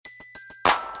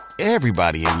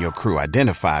Everybody in your crew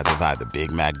identifies as either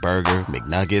Big Mac Burger,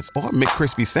 McNuggets, or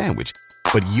McCrispy Sandwich.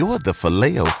 But you're the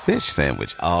Filet-O-Fish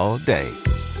Sandwich all day.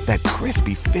 That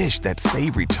crispy fish, that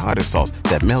savory tartar sauce,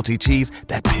 that melty cheese,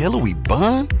 that pillowy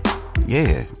bun.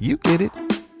 Yeah, you get it.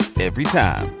 Every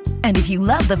time. And if you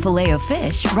love the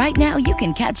Filet-O-Fish, right now you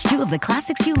can catch two of the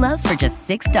classics you love for just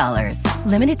 $6.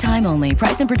 Limited time only.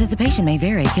 Price and participation may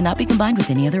vary. Cannot be combined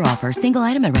with any other offer. Single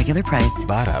item at regular price.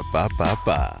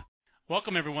 Ba-da-ba-ba-ba.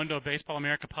 Welcome, everyone, to a Baseball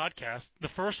America podcast, the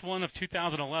first one of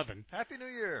 2011. Happy New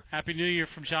Year. Happy New Year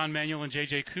from John Manuel and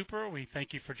J.J. Cooper. We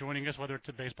thank you for joining us, whether it's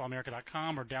at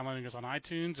baseballamerica.com or downloading us on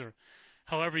iTunes or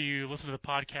however you listen to the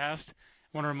podcast. I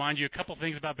want to remind you a couple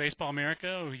things about Baseball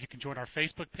America. You can join our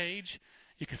Facebook page.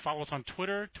 You can follow us on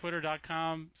Twitter,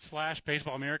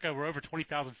 twitter.com/BaseballAmerica. We're over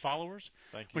 20,000 followers,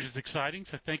 which is exciting,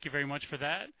 so thank you very much for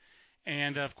that.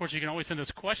 And, of course, you can always send us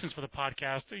questions for the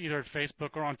podcast either at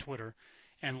Facebook or on Twitter.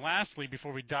 And lastly,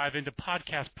 before we dive into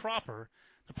podcast proper,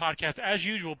 the podcast, as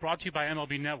usual, brought to you by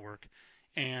MLB Network.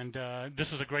 And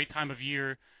this is a great time of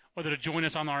year, whether to join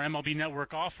us on our MLB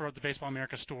Network offer at the Baseball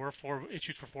America store, 4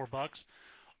 issues for $4,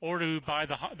 or to buy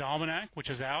the Almanac, which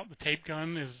is out. The tape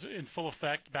gun is in full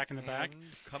effect, back in the back.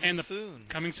 Coming soon.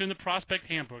 Coming soon, the Prospect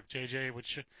Handbook, JJ,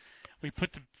 which we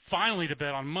put finally to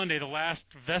bed on Monday. The last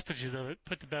vestiges of it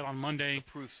put to bed on Monday.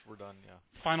 The proofs were done, yeah.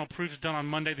 Final proofs done on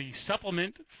Monday. The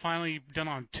supplement finally done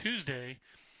on Tuesday.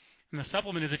 And the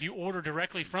supplement is if you order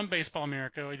directly from Baseball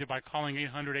America, either by calling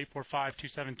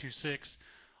 800-845-2726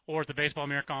 or at the Baseball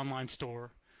America online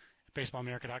store,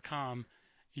 baseballamerica.com,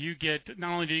 you get,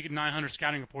 not only do you get 900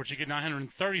 scouting reports, you get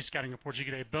 930 scouting reports. You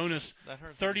get a bonus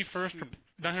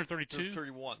 932?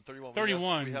 31.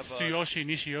 31. We have, Tsuyoshi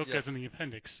Nishioka yes. is in the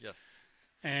appendix. Yes.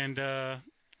 And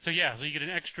so you get an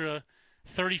extra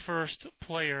 31st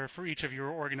player for each of your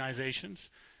organizations.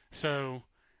 So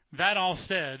that all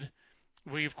said,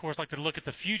 we, of course, like to look at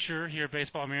the future here at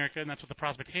Baseball America, and that's what the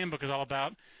Prospect Handbook is all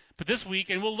about. But this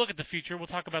week, and we'll look at the future, we'll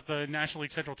talk about the National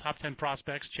League Central top 10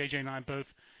 prospects. JJ and I both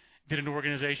did an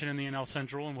organization in the NL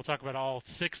Central, and we'll talk about all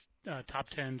 6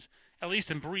 top 10s, at least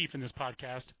in brief, in this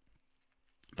podcast.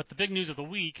 But the big news of the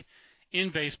week in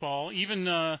baseball, even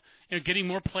getting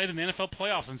more play than the NFL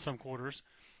playoffs in some quarters,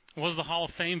 was the Hall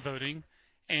of Fame voting.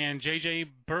 And J.J.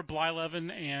 Bert Blyleven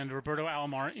and Roberto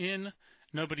Alomar in.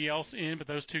 Nobody else in, but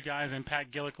those two guys and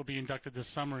Pat Gillick will be inducted this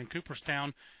summer in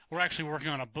Cooperstown. We're actually working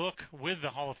on a book with the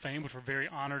Hall of Fame, which we're very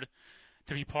honored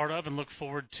to be part of and look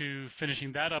forward to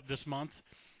finishing that up this month.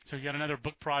 So you got another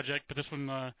book project, but this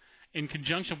one in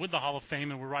conjunction with the Hall of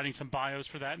Fame, and we're writing some bios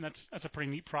for that, and that's a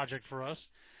pretty neat project for us.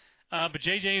 But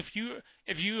JJ,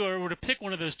 if you were to pick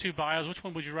one of those two bios, which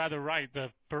one would you rather write,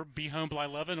 the B. Home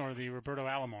Blyleven or the Roberto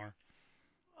Alomar?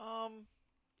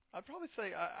 I'd probably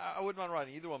say I wouldn't mind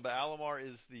writing either one, but Alomar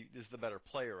is the better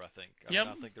player, I think. I Yep. mean, I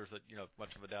don't think there's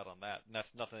much of a doubt on that, and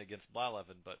that's nothing against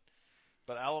Blyleven, but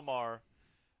Alomar,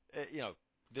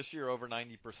 this year over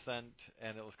 90%,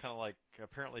 and it was kind of like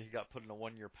apparently he got put in a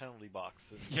 1-year penalty box,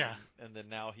 and then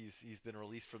now he's been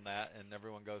released from that, and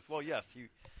everyone goes, well, yes, he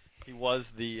was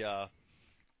the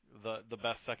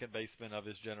best second baseman of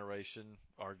his generation,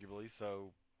 arguably.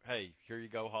 So hey, here you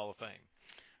go, Hall of Fame.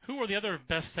 Who are the other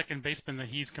best second basemen that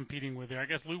he's competing with there? I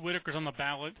guess Lou Whitaker's on the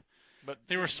ballot. But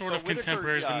they were sort of Whitaker,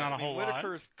 contemporaries, but not a whole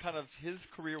Whitaker's kind of, his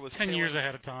career was 10 years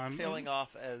ahead of time. Tailing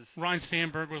off as Ryan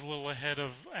Sandberg was a little ahead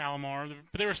of Alomar,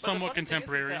 but they were somewhat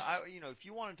contemporaries. If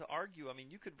you wanted to argue, I mean,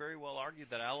 you could very well argue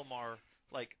that Alomar,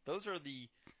 those are the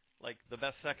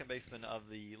best second baseman of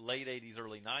the late 80s,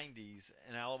 early 90s,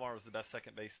 and Alomar was the best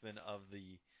second baseman of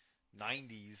the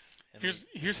 90s.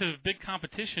 Here's his big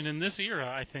competition in this era,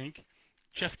 I think,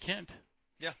 Jeff Kent.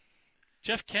 Yeah.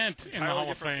 Jeff Kent in the Hall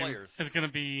of Fame players. is going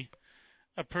to be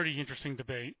a pretty interesting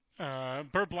debate.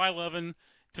 Bert Blyleven,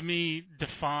 to me,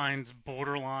 defines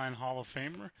borderline Hall of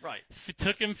Famer. Right. It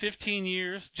took him 15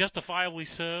 years, justifiably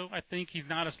so. I think he's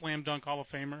not a slam dunk Hall of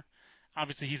Famer.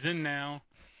 Obviously, he's in now.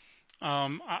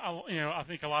 I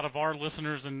think a lot of our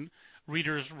listeners and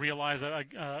readers realize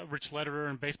that Rich Lederer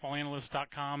and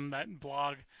BaseballAnalyst.com, that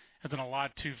blog, has done a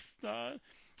lot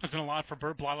for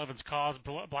Bert Blyleven's cause.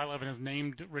 Blyleven has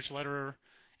named Rich Lederer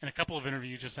in a couple of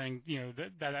interviews, just saying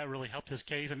that really helped his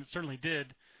case, and it certainly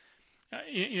did.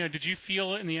 Did you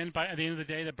feel at the end of the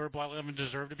day that Bert Blyleven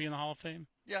deserved to be in the Hall of Fame?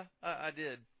 Yeah, I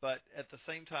did, but at the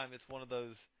same time, it's one of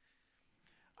those.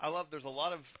 There's a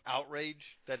lot of outrage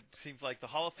that seems like the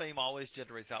Hall of Fame always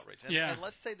generates outrage. And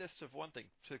let's say this to one thing,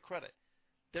 to credit.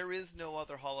 there is no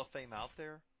other Hall of Fame out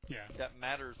there that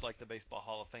matters like the Baseball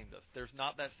Hall of Fame does. There's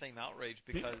not that same outrage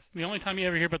because the only time you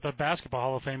ever hear about the Basketball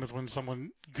Hall of Fame is when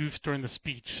someone goofs during the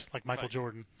speech, like Michael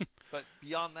Jordan. But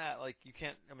beyond that, like you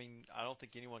can't. I mean, I don't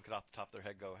think anyone could off the top of their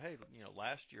head go, hey,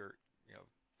 last year,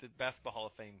 the Basketball Hall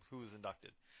of Fame, who was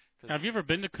inducted? Have you ever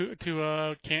been to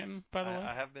Canton, by the way?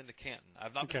 I have been to Canton.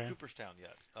 I've not been to Cooperstown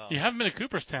yet. You haven't been to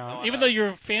Cooperstown, no, even though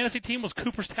your fantasy team was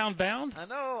Cooperstown bound. I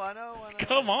know.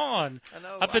 Come on. I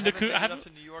know. I've been I haven't been up to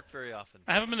New York very often.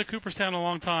 I haven't been to Cooperstown in a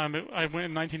long time. I went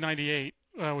in 1998,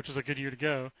 which was a good year to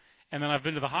go. And then I've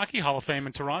been to the Hockey Hall of Fame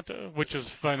in Toronto, which is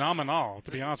phenomenal,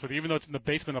 to be honest with you, even though it's in the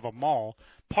basement of a mall.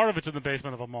 Part of it's in the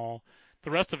basement of a mall.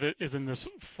 The rest of it is in this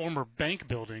former bank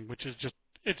building, which is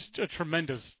it's a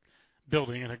tremendous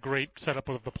building and a great setup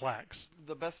of the plaques.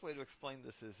 The best way to explain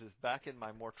this is back in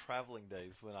my more traveling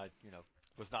days when I,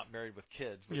 was not married with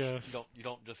kids, which you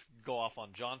don't just go off on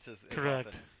jaunts as Correct.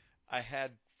 often. I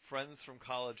had friends from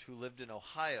college who lived in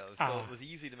Ohio, so it was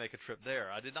easy to make a trip there.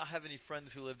 I did not have any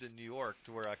friends who lived in New York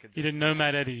to where I could. You didn't know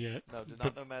Matt Eddy yet. No, did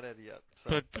not know Matt Eddy yet.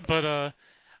 So.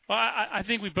 Well, I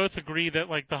think we both agree that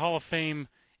like the Hall of Fame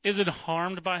isn't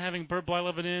harmed by having Bert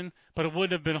Blyleven in, but it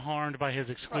wouldn't have been harmed by his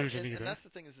exclusion either. And that's the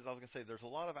thing is I was going to say there's a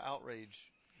lot of outrage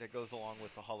that goes along with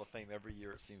the Hall of Fame every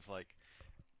year, it seems like.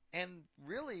 And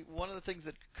really, one of the things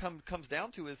that comes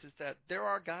down to is that there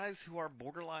are guys who are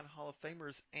borderline Hall of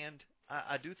Famers, and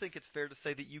I do think it's fair to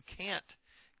say that you can't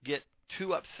get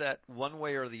too upset one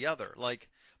way or the other. Like,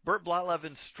 Bert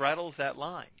Blyleven straddles that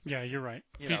line. Yeah, you're right.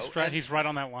 He's right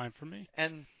on that line for me.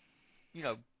 And,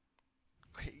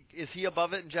 is he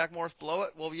above it and Jack Morris below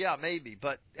it? Well, yeah, maybe.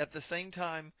 But at the same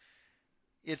time,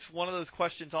 it's one of those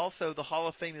questions also, the Hall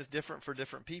of Fame is different for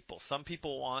different people. Some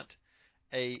people want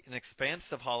an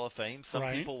expansive Hall of Fame. Some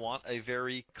people want a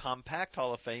very compact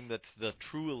Hall of Fame that's the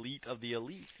true elite of the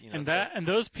elite. And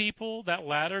those people, that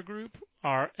latter group,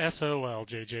 are SOL,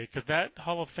 JJ, because that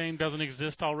Hall of Fame doesn't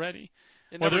exist already.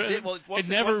 It never did. Well, once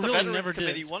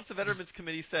did. Once the Veterans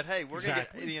Committee said, hey, we're going to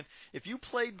get Ian, if you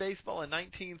played baseball in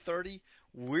 1930,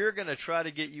 we're going to try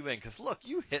to get you in. Because, look,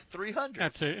 you hit 300.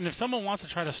 That's it. And if someone wants to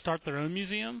try to start their own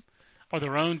museum or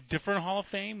their own different Hall of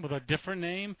Fame with a different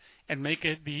name and make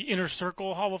it the Inner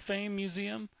Circle Hall of Fame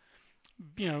Museum,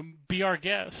 be our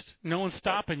guest. No one's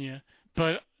stopping you.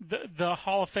 But the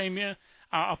Hall of Fame,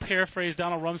 I'll paraphrase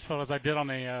Donald Rumsfeld as I did on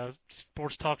a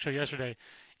sports talk show yesterday.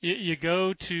 You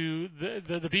go to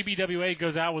the BBWA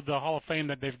goes out with the Hall of Fame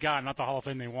that they've got, not the Hall of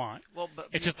Fame they want. Well, but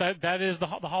it's just that is the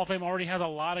Hall of Fame already has a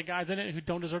lot of guys in it who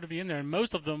don't deserve to be in there, and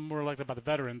most of them were elected by the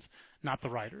veterans, not the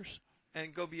writers.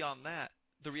 And go beyond that.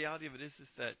 The reality of it is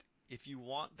that if you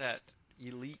want that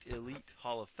elite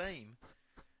Hall of Fame,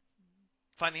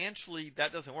 financially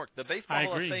that doesn't work. The Baseball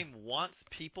Hall of Fame wants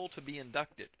people to be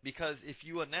inducted because if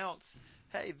you announce,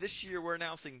 hey, this year we're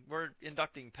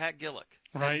inducting Pat Gillick,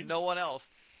 right? And no one else.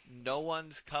 No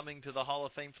one's coming to the Hall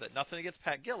of Fame for that. Nothing against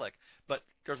Pat Gillick, but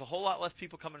there's a whole lot less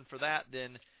people coming for that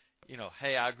than,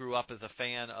 hey, I grew up as a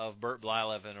fan of Bert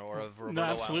Blyleven or of Roberto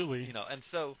Alomar. Absolutely. And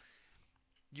so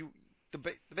the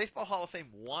Baseball Hall of Fame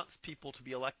wants people to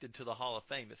be elected to the Hall of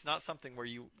Fame. It's not something where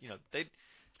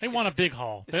they want a big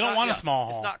hall. They don't want a small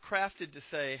hall. It's not crafted to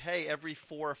say, hey, every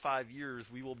 4 or 5 years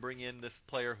we will bring in this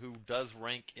player who does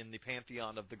rank in the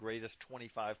pantheon of the greatest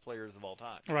 25 players of all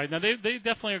time. Right. Now, they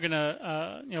definitely are going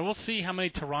to, we'll see how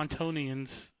many Torontonians,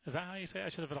 is that how you say it? I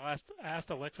should have asked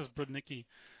Alexis Brudnicki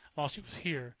while she was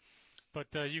here. But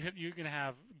you're going to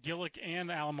have Gillick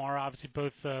and Alomar, obviously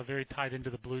both very tied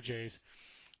into the Blue Jays.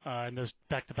 And those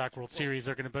back-to-back World Series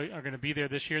are going to be there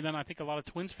this year. And then I think a lot of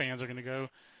Twins fans are going to go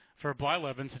for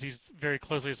Blyleven, since he's very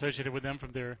closely associated with them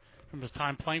from his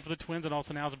time playing for the Twins and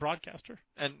also now as a broadcaster.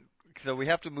 And so we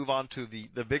have to move on to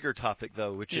the bigger topic,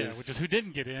 though, which is who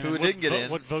didn't get in.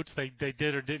 What votes they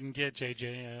did or didn't get,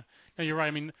 JJ. No, you're right.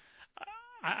 I mean,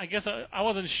 I guess I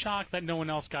wasn't shocked that no one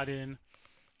else got in.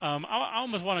 I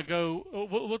almost want to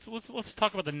go. Let's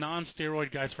talk about the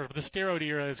non-steroid guys first. But the steroid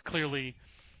era is clearly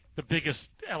the biggest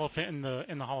elephant in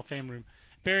the Hall of Fame room.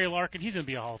 Barry Larkin, he's going to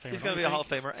be a Hall of Famer. He's going to be a Hall of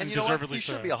Famer, and you know what? He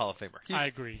should be a Hall of Famer. I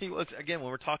agree. He was, again, when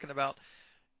we're talking about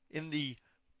in the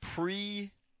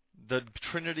the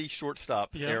Trinity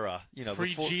shortstop era,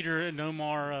 Jeter,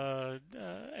 Nomar,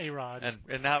 A-Rod,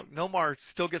 and now Nomar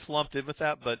still gets lumped in with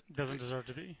that, but doesn't deserve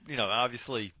to be.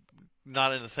 Obviously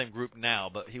not in the same group now,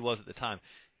 but he was at the time.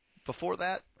 Before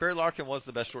that, Barry Larkin was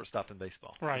the best shortstop in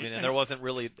baseball. Right. I mean, and there wasn't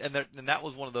really, and that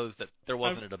was one of those that there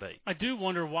wasn't a debate. I do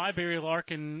wonder why Barry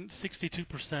Larkin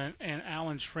 62% and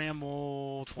Alan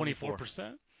Trammell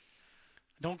 24%.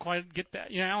 Don't quite get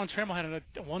that. Alan Trammell had a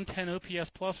 110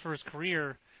 OPS plus for his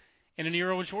career, in an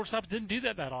era when shortstops didn't do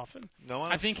that often. No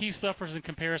one. I think he suffers in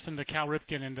comparison to Cal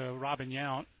Ripken and to Robin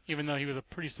Yount, even though he was a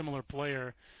pretty similar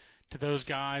player to those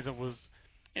guys. It was,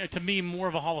 to me, more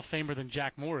of a Hall of Famer than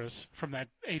Jack Morris from that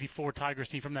 '84 Tigers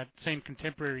team, from that same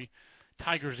contemporary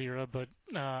Tigers era. But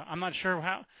I'm not sure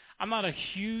how. I'm not a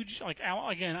huge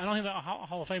again. I don't think the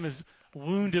Hall of Fame is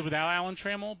wounded without Alan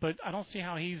Trammell, but I don't see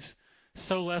how he's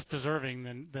so less deserving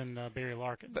than Barry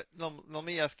Larkin. But let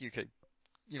me ask you, okay,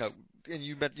 and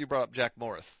you brought up Jack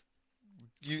Morris.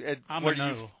 I'm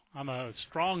a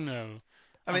strong no.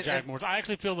 Jack Morris. I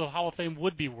actually feel the Hall of Fame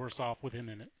would be worse off with him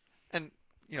in it. And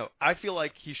I feel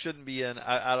like he shouldn't be in.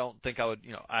 I don't think I would.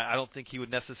 I don't think he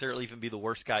would necessarily even be the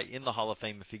worst guy in the Hall of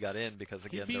Fame if he got in, because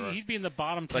again, he'd be in the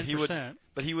bottom 10%.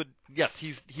 But he would. Yes,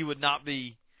 he would not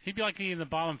be. He'd be like in the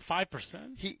bottom 5%.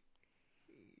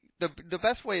 The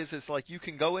best way is like you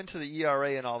can go into the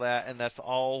ERA and all that, and that's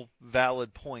all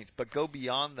valid points, but go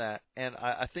beyond that. And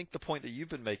I think the point that you've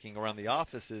been making around the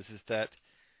office is that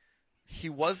he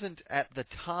wasn't at the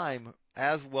time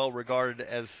as well regarded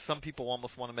as some people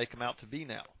almost want to make him out to be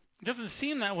now. It doesn't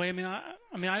seem that way.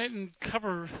 I didn't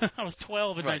cover. I was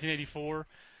 12 in 1984.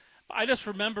 I just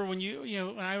remember when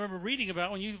when I remember reading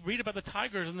about when you read about the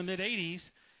Tigers in the mid '80s.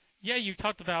 Yeah, you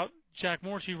talked about Jack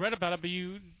Morris. You read about it, but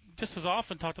you just as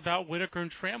often talked about Whitaker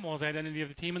and Trammell as the identity of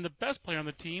the team, and the best player on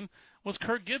the team was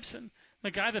Kirk Gibson.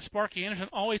 The guy that Sparky Anderson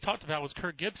always talked about was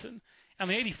Kirk Gibson. And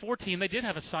the '84 team, they did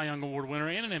have a Cy Young Award winner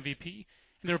and an MVP.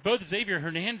 And they were both Xavier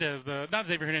Hernandez,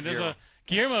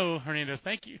 Guillermo Hernandez.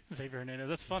 Thank you, Xavier Hernandez.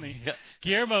 That's funny. Yeah.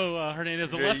 Guillermo Hernandez,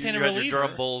 the left-handed reliever. You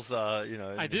drum bulls,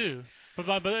 I do. But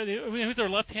who's their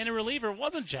left-handed reliever? It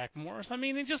wasn't Jack Morris.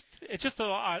 It's just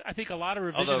I think a lot of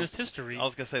revisionist history. I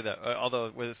was going to say that.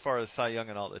 Although, as far as Cy Young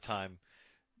and all the time,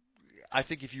 I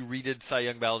think if you redid Cy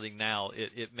Young balloting now,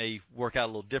 it may work out a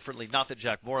little differently. Not that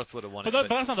Jack Morris would have won it. But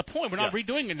that's not the point. We're not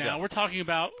redoing it now. Yeah. We're talking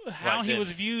about how he was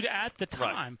viewed at the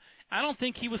time. Right. I don't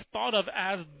think he was thought of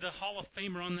as the Hall of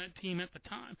Famer on that team at the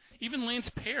time. Even Lance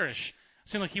Parrish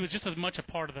seemed like he was just as much a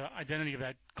part of the identity of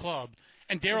that club.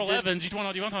 And Darrell Evans, you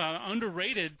want to talk about an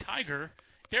underrated Tiger.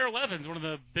 Darrell Evans, one of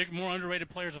the more underrated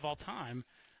players of all time,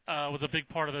 was a big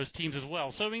part of those teams as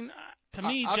well. So, to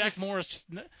me, Jack Morris,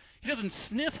 he doesn't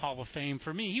sniff Hall of Fame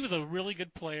for me. He was a really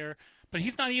good player, but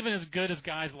he's not even as good as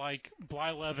guys like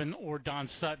Blyleven or Don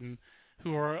Sutton,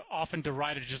 who are often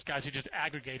derided as just guys who just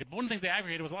aggregated. But one of the things they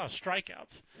aggregated was a lot of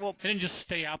strikeouts. Well, they didn't just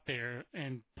stay out there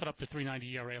and put up the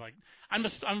 3.90 ERA.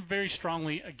 I'm very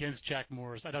strongly against Jack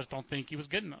Morris. I just don't think he was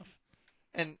good enough.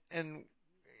 And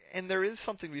there is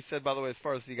something to be said, by the way, as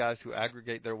far as the guys who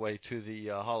aggregate their way to the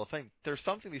Hall of Fame. There's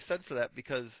something to be said for that,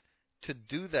 because to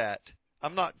do that,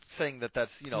 I'm not saying that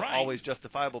that's right. always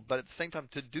justifiable, but at the same time,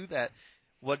 to do that,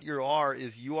 what you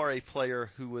are a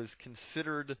player who was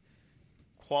considered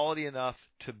quality enough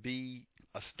to be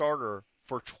a starter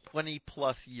for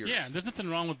 20-plus years. Yeah, there's nothing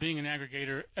wrong with being an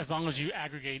aggregator as long as you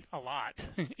aggregate a lot.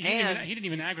 He didn't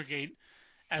even aggregate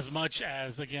as much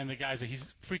as, again, the guys that he's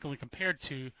frequently compared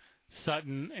to,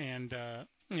 Sutton and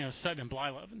Sutton and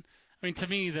Blyleven. To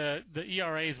me, the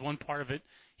ERA is one part of it.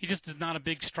 He just is not a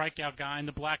big strikeout guy in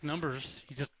the black numbers.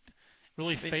 He just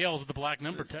really fails at the black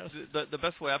number test. The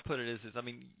best way I put it is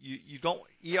you don't,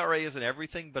 ERA isn't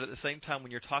everything, but at the same time,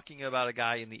 when you're talking about a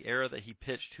guy in the era that he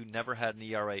pitched who never had an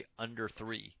ERA under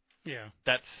 3,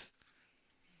 that's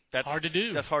hard to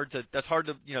do. That's hard to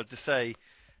to say,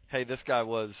 hey, this guy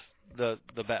was the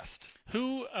best.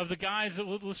 Who of the guys?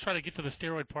 Let's try to get to the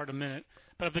steroid part in a minute.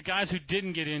 But of the guys who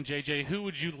didn't get in, JJ, who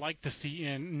would you like to see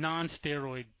in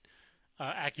non-steroid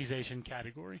accusation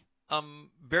category?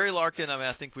 Barry Larkin.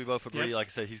 I think we both agree. Yep. Like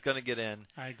I said, he's going to get in.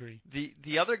 I agree.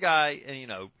 The other guy,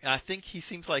 and I think he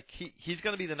seems like he's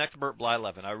going to be the next Burt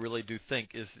Blyleven. I really do think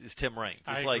is Tim Raines.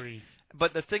 I agree.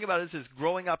 But the thing about it is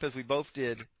growing up as we both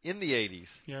did in the '80s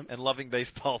and loving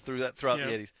baseball throughout the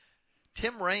 '80s.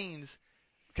 Tim Raines.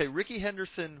 Okay, Ricky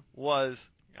Henderson was.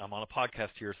 I'm on a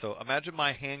podcast here, so imagine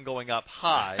my hand going up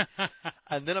high,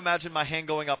 and then imagine my hand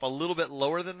going up a little bit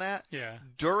lower than that. Yeah.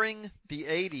 During the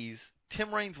 '80s,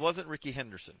 Tim Raines wasn't Ricky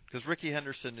Henderson, because Ricky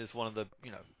Henderson is one of the,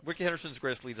 Ricky Henderson's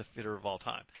greatest lead hitter of all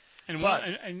time.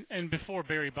 And before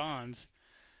Barry Bonds,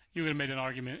 you would have made an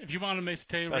argument. If you wanted to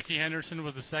say Ricky Henderson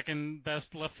was the second best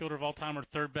left fielder of all time or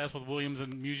third best with Williams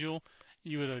and Musial,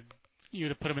 you would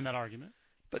have put him in that argument.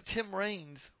 But Tim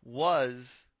Raines was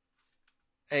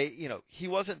he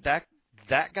wasn't that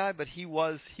guy, but he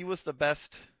was the best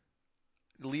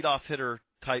leadoff hitter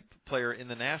type player in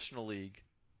the National League,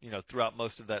 throughout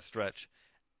most of that stretch.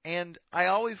 And I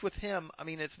always, with him,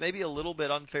 it's maybe a little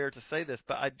bit unfair to say this,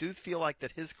 but I do feel like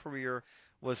that his career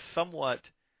was somewhat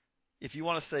if you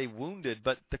want to say wounded,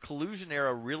 but the collusion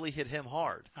era really hit him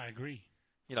hard. I agree.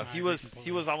 You know, I he agree was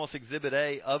completely. almost Exhibit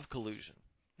A of collusion,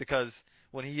 because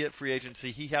when he hit free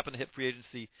agency, he happened to hit free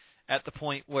agency at the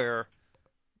point where,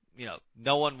 you know,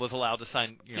 no one was allowed to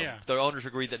sign. You know, Yeah. the owners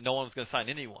agreed that no one was going to sign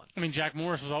anyone. I mean, Jack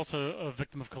Morris was also a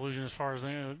victim of collusion as far as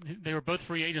they were both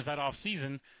free agents that off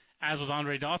season, as was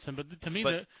Andre Dotson. But to me,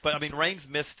 But I mean, Reigns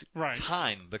missed Right.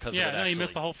 time because of it. yeah, no, he actually.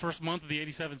 missed the whole first month of the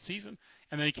 '87 season,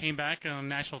 and then he came back on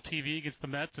national TV against the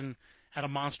Mets and had a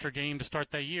monster game to start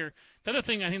that year. The other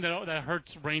thing I think that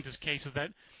hurts Reigns' case is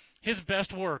that his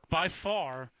best work by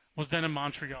far was done in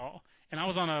Montreal. And I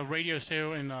was on a radio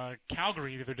show in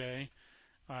Calgary the other day.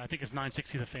 I think it's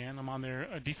 960 The Fan. I'm on there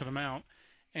a decent amount.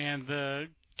 And the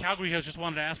Calgary host just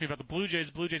wanted to ask me about the Blue Jays,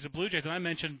 and I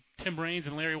mentioned Tim Raines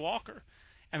and Larry Walker.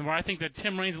 And where I think that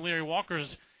Tim Raines and Larry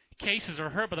Walker's cases are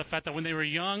hurt by the fact that when they were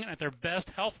young and at their best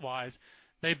health-wise,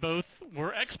 they both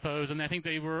were Expos, and I think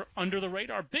they were under the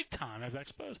radar big time as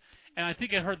Expos. And I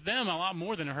think it hurt them a lot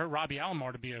more than it hurt Robbie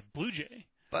Alomar to be a Blue Jay.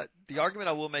 But the argument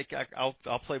I will make, I'll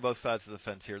play both sides of the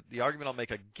fence here. The argument I'll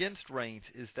make against Reigns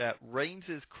is that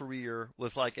Reigns' career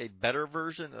was like a better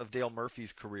version of Dale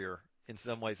Murphy's career in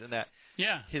some ways, in that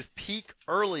Yeah. his peak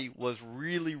early was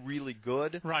really, really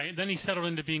good. Right. Then he settled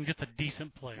into being just a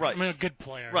decent player. Right. I mean, a good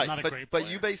player, Right, not a great but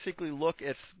player. you basically look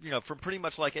at, you know, from pretty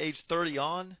much like age 30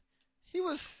 on, he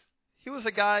was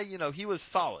a guy, you know, he was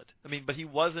solid. I mean, but he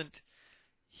wasn't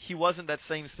that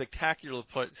same spectacular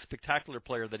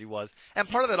player that he was. And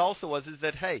part of it also is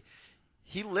that, hey,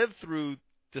 he lived through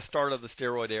the start of the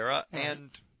steroid era, Right. and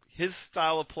his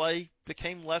style of play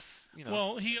became less, you know.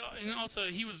 Well,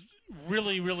 he was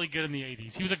really, really good in the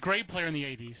 80s. He was a great player in the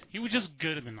 80s. He was just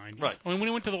good in the 90s. Right. I mean, when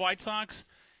he went to the White Sox,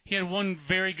 he had one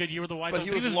very good year with the White But Sox.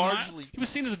 he was largely- he was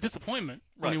seen as a disappointment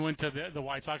when he Right. went to the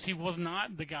White Sox. He was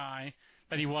not the guy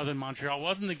that he was in Montreal.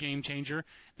 Wasn't the game changer.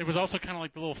 There was also kind of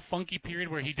like the little funky period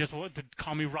where he just wanted to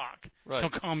call me Rock. Right.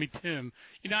 Don't call me Tim.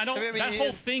 You know, I mean, that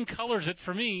whole thing colors it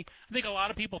for me. I think a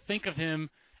lot of people think of him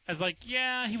as like,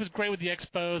 yeah, he was great with the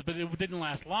Expos, but it didn't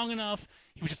last long enough.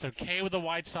 He was just okay with the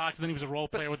White Sox, and then he was a role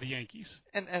player with the Yankees.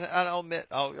 And I'll admit,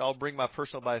 I'll bring my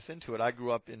personal bias into it. I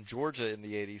grew up in Georgia in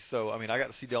the 80s, so I mean, I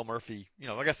got to see Dale Murphy. You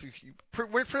know, I guess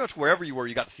pretty much wherever you were,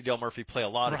 you got to see Dale Murphy play a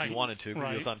lot if Right, you wanted to,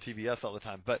 because he was right. on TBS all the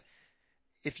time. But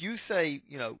if you say,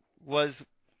 you know, was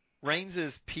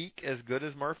Reigns' peak as good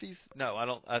as Murphy's? No, I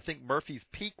don't. I think Murphy's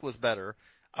peak was better.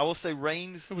 I will say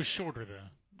Reigns. It was shorter though.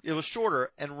 It was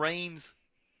shorter, and Reigns'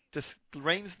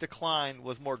 decline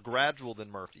was more gradual than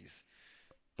Murphy's.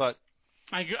 But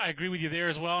I agree with you there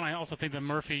as well, and I also think that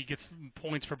Murphy gets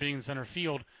points for being in center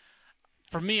field.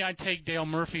 For me, I'd take Dale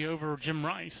Murphy over Jim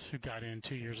Rice, who got in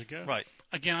 2 years ago. right.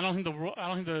 Again, I don't think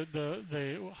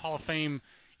the Hall of Fame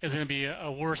is going to be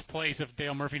a worse place if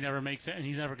Dale Murphy never makes it, and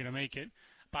he's never going to make it.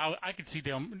 But I could see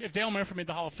if Dale Murphy made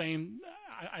the Hall of Fame,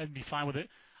 I'd be fine with it.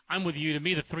 I'm with you. To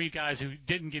me, the three guys who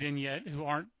didn't get in yet, who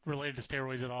aren't related to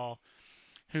steroids at all,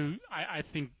 who I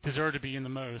think deserve to be in the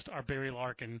most, are Barry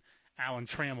Larkin, Alan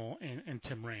Trammell, and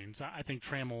Tim Raines. I think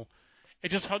Trammell,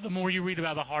 the more you read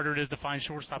about it, the harder it is to find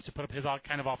shortstops who put up his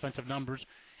kind of offensive numbers.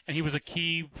 And he was a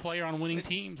key player on winning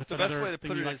teams. That's The best another way to thing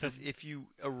put you it like is if you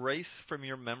erase from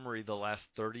your memory the last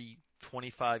 30,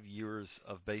 25 years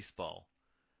of baseball,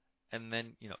 and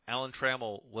then, you know, Alan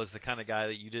Trammell was the kind of guy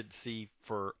that you didn't see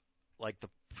for like the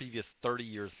previous 30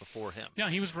 years before him. Yeah,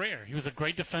 he was rare. He was a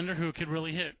great defender who could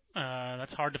really hit.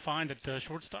 That's hard to find at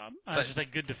shortstop. I should say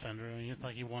good defender. I mean, it's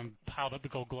like he piled up the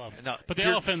Gold Gloves. Now, But the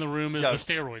elephant in the room is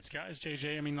the steroids, guys.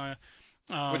 JJ, I mean,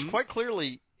 which quite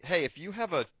clearly, hey,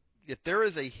 if there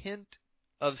is a hint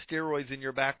of steroids in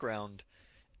your background,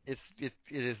 it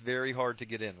is very hard to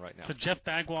get in right now. So Jeff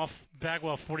Bagwell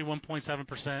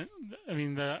 41.7%. I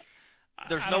mean, I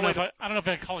don't know if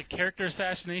I'd call it character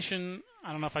assassination.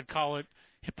 I don't know if I'd call it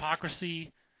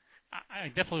hypocrisy. I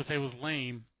definitely would say it was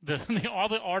lame. All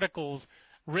the articles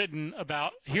written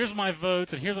about here's my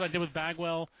votes and here's what I did with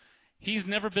Bagwell. He's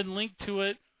never been linked to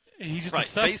it. He's just a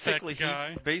suspect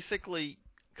guy. Basically,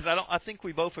 because I think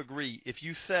we both agree. If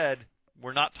you said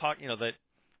we're not talking, you know, that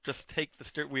just take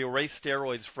we erase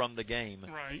steroids from the game,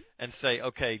 right, and say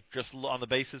okay, just on the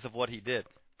basis of what he did.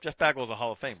 Jeff Bagwell's a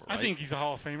Hall of Famer, right? I think he's a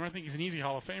Hall of Famer. I think he's an easy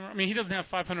Hall of Famer. I mean, he doesn't have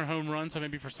 500 home runs, so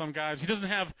maybe for some guys. He doesn't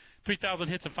have 3,000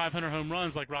 hits and 500 home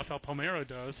runs like Rafael Palmeiro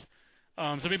does.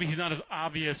 So maybe he's not as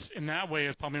obvious in that way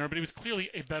as Palmeiro, but he was clearly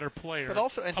a better player. But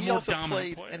also, he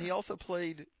also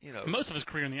played, you know, most of his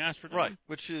career in the Astrodome. Right,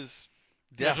 which is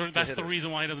that's the reason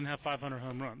why he doesn't have 500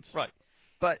 home runs. Right,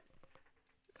 but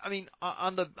I mean,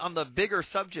 on the bigger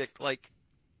subject, like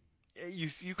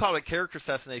you call it character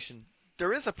assassination.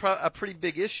 There is a pretty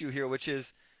big issue here, which is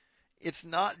it's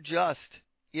not just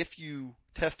if you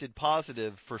tested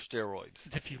positive for steroids.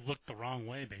 It's if you look the wrong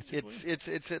way, basically.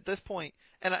 It's at this point,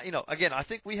 and again, I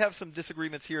think we have some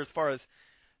disagreements here as far as,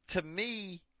 to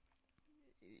me,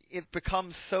 it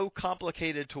becomes so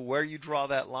complicated to where you draw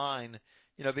that line.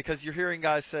 Because you're hearing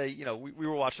guys say, we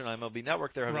were watching on MLB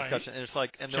Network, they're having a discussion, and it's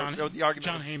like, and the argument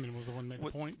John Heyman was the one that made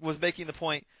the point. Was making the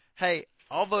point, hey,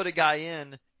 I'll vote a guy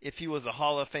in if he was a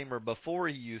Hall of Famer before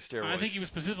he used steroids. I think he was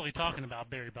specifically talking about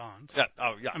Barry Bonds. Yeah.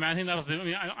 Oh, yeah. I mean, I think that was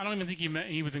I don't even think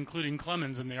he was including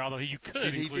Clemens in there, although you could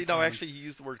include No, Clemens. actually, he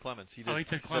used the word Clemens. He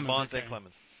said Clemens. Bonds okay. and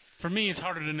Clemens. For me, it's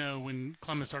harder to know when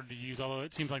Clemens started to use, although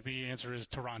it seems like the answer is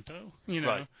Toronto.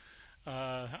 Right.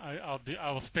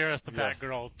 I will spare us the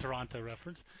Batgirl Toronto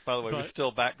reference. By the way, we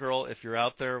still Batgirl. If you're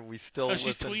out there, we still listen.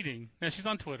 She's tweeting. No, she's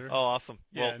on Twitter. Oh, awesome.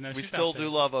 Yeah, well, we still do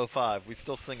love 05. We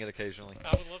still sing it occasionally.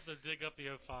 I would love to dig up the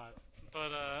 05.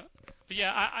 But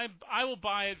yeah, I will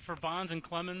buy it for Bonds and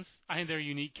Clemens. I think they're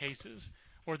unique cases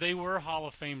where they were Hall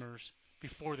of Famers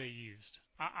before they used.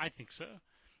 I think so.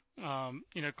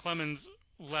 Clemens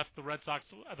left the Red Sox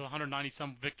at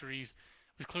 190-some victories.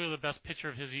 Was clearly the best pitcher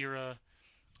of his era.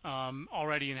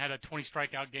 Already and had a 20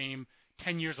 strikeout game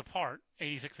 10 years apart,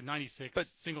 86 and 96, but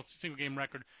single game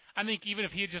record. I think even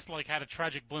if he had just had a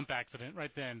tragic blimp accident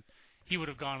right then, he would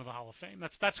have gone to the Hall of Fame.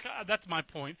 That's my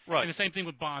point. Right. And the same thing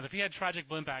with Bonds. If he had a tragic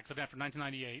blimp accident after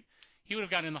 1998, he would have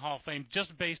gotten in the Hall of Fame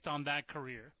just based on that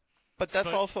career. But that's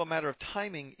also a matter of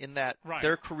timing in that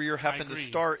their career happened to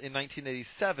start in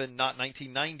 1987, not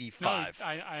 1995. No,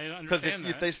 I understand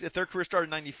that. Because if their career started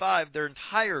in 95, their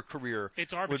entire career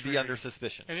would be under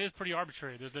suspicion. It is pretty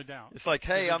arbitrary. There's no doubt. It's like,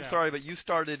 hey, I'm sorry, but you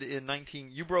started in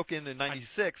you broke in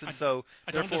 96, and so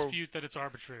I don't dispute that it's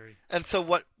arbitrary. And so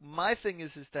what my thing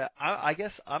is that I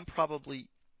guess I'm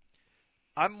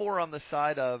more on the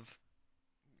side of,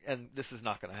 and this is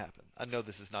not going to happen. I know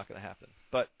this is not going to happen,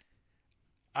 but.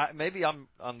 Maybe I'm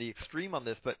on the extreme on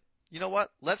this, but you know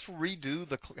what? Let's redo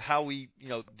the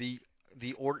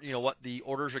order. What the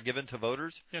orders are given to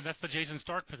voters. Yeah, that's the Jason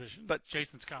Stark position. But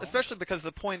Jason's column. Especially because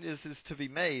the point is to be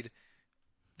made.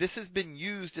 This has been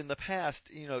used in the past.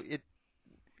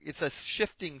 It's a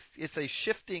shifting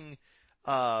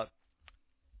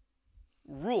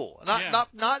rule.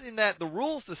 Not in that the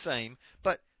rule's the same,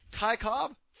 but Ty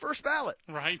Cobb first ballot.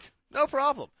 Right. No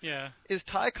problem. Yeah. Is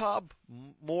Ty Cobb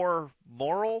more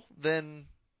moral than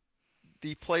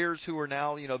the players who are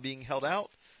now, being held out?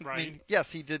 Right. I mean, yes,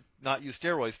 he did not use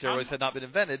steroids. Steroids had not been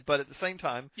invented, but at the same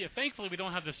time. Yeah, thankfully we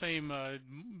don't have the same.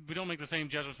 We don't make the same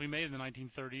judgments we made in the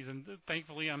 1930s, and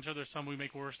thankfully I'm sure there's some we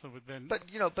make worse than. But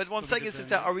what I'm saying is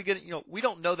that are we going to? We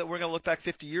don't know that we're going to look back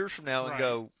 50 years from now and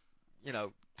go,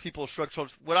 people shrug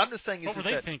shoulders. What I'm just saying is what were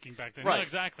they thinking back then? Right. No,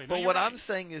 exactly. But what I'm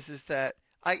saying is that.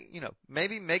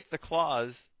 Maybe make the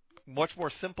clause much more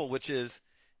simple, which is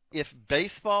if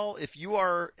you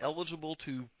are eligible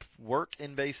to work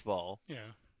in baseball,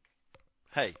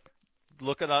 hey,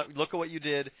 look at what you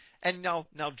did, and now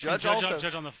judge on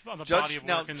the body of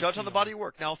work. Judge on the body of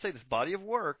work. Now I'll say this: body of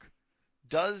work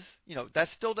does that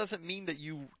still doesn't mean that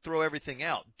you throw everything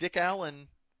out. Dick Allen,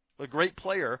 a great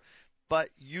player, but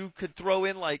you could throw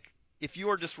in if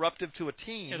you are disruptive to a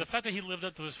team. Yeah, the fact that he lived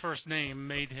up to his first name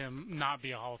made him not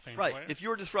be a Hall of Fame player. Right. If you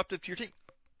are disruptive to your team,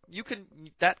 you can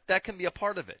that can be a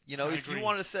part of it. If you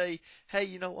want to say, hey,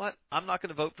 you know what? I'm not going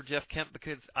to vote for Jeff Kent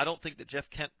because I don't think that Jeff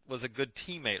Kent was a good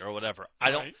teammate or whatever.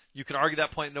 You can argue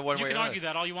that point in one way or another. You can argue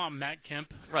that all you want, Matt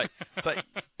Kemp. Right.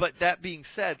 But that being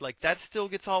said, that still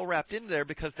gets all wrapped into there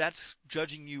because that's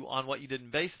judging you on what you did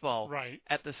in baseball. Right.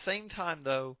 At the same time,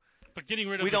 though. But getting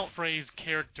rid of the phrase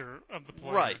character of the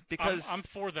player. Right, because I'm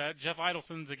for that. Jeff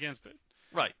Idelson's against it.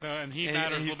 Right. And he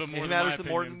matters a little bit more than my opinion. He matters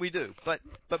more than we do. But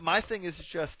my thing is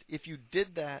just if you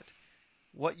did that,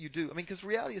 what you do. I mean, because the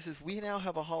reality is we now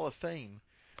have a Hall of Fame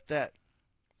that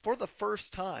for the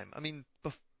first time, I mean,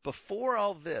 before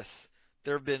all this,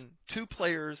 there have been two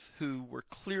players who were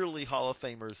clearly Hall of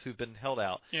Famers who've been held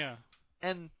out. Yeah.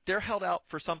 And they're held out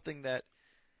for something that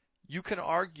you can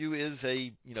argue is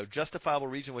a justifiable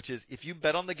reason, which is if you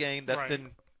bet on the game, that's been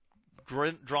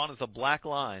drawn as a black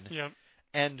line,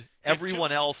 and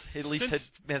everyone else at least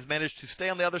has managed to stay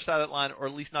on the other side of that line or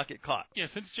at least not get caught. Yeah,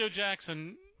 since Joe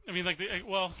Jackson, I mean,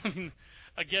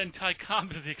 again, Ty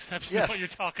Cobb is the exception to what you're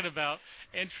talking about,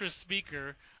 interest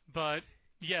speaker, but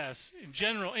yes, in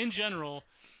general,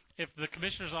 if the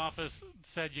commissioner's office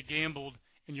said you gambled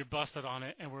and you're busted on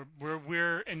it, and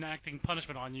we're enacting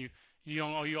punishment on you. You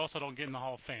also don't get in the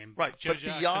Hall of Fame. Right,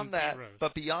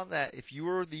 but beyond that, if you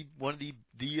were one of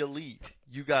the elite,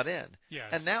 you got in. Yes.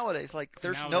 And nowadays,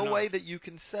 there's no way that you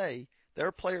can say there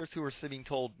are players who are being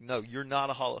told, no, you're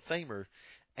not a Hall of Famer,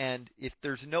 And if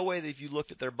there's no way that if you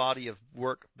looked at their body of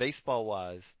work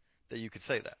baseball-wise that you could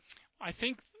say that. I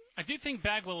do think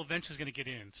Bagwell eventually is going to get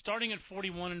in. Starting at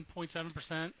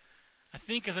 41.7%, I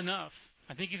think is enough.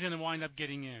 I think he's going to wind up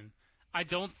getting in. I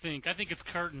think it's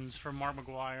curtains for Mark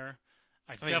McGwire.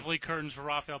 Definitely curtains for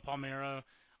Rafael Palmeiro,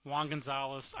 Juan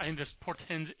Gonzalez. I think this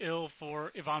portends ill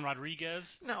for Ivan Rodriguez.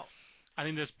 No. I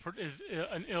think this is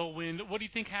an ill wind. What do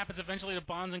you think happens eventually to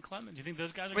Bonds and Clemens? Do you think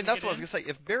those guys are going to get in? That's what I was going to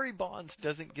say. If Barry Bonds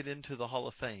doesn't get into the Hall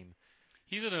of Fame,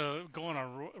 he's going to go on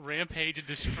a rampage and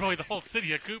destroy the whole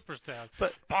city of Cooperstown.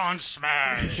 But Bonds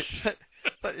smash!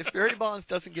 but if Barry Bonds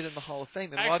doesn't get in the Hall of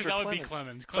Fame, then Actually, Roger that would Clemens. be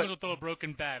Clemens. Clemens will throw a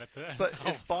broken bat at the end. But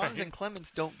if Bonds and Clemens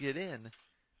don't get in,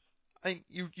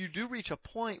 you do reach a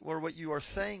point where what you are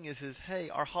saying is hey,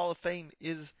 our Hall of Fame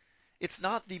it's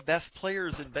not the best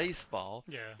players in baseball.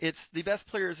 Yeah. It's the best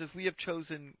players as we have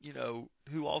chosen,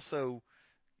 who also,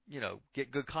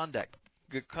 get good conduct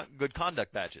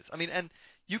badges. I mean, and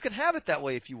you can have it that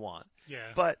way if you want.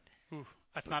 Yeah. But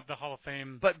that's not the Hall of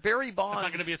Fame. But Barry Bonds, that's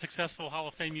not going to be a successful Hall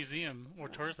of Fame museum or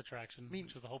tourist attraction,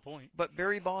 which is the whole point. But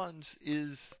Barry Bonds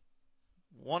is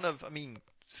one of,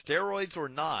 steroids or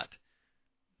not,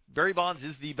 Barry Bonds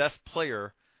is the best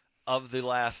player of the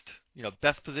last,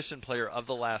 best position player of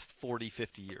the last 40,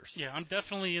 50 years. Yeah, I'm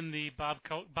definitely in the Bob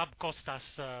Costas,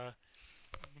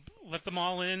 let them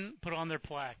all in, put on their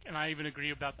plaque. And I even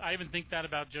think that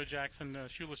about Joe Jackson,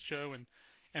 Shoeless Joe,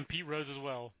 and Pete Rose as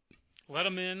well. Let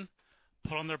them in,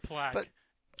 put on their plaque,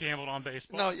 gambled on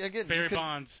baseball. No, again, Barry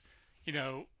Bonds,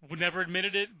 would never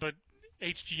admitted it, but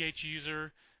HGH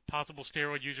user, possible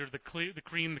steroid user, the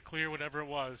cream, the clear, whatever it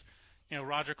was.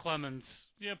 Roger Clemens,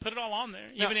 put it all on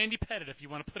there. Even Andy Pettitte, if you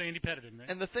want to put Andy Pettitte in there.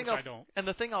 And the thing I don't. And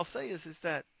the thing I'll say is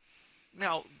that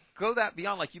now go that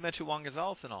beyond, like you mentioned Juan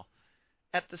Gonzalez and all.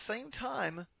 At the same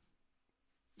time,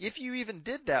 if you even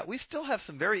did that, we still have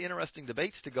some very interesting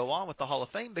debates to go on with the Hall of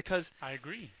Fame because I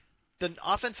agree. The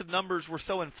offensive numbers were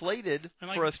so inflated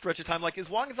for a stretch of time. Like, is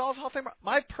Juan Gonzalez Hall of Famer?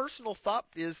 My personal thought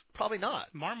is probably not.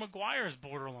 Mark McGwire is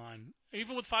borderline.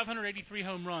 Even with 583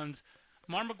 home runs,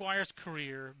 Mark McGwire's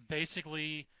career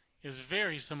basically is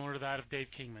very similar to that of Dave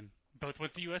Kingman. Both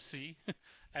went to USC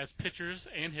as pitchers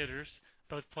and hitters.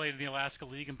 Both played in the Alaska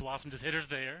League and blossomed as hitters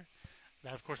there.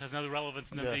 That, of course, has no relevance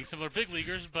in them being similar big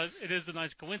leaguers, but it is a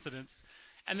nice coincidence.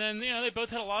 And then, they both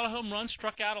had a lot of home runs,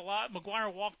 struck out a lot.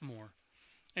 McGwire walked more.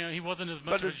 He wasn't as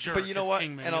much of a jerk but you know what?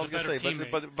 Kingman. And I was going to say,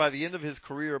 but by the end of his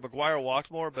career, McGwire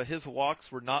walked more, but his walks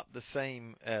were not the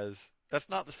same as – that's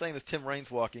not the same as Tim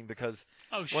Raines walking because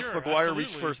once McGwire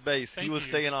reached first base, he was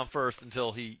staying on first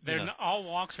until he – all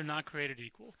walks are not created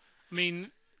equal.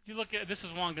 You look at – this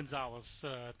is Juan Gonzalez,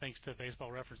 thanks to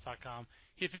BaseballReference.com.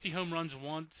 He had 50 home runs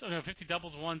once – 50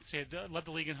 doubles once. He had led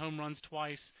the league in home runs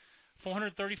twice.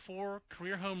 434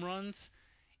 career home runs.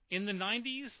 In the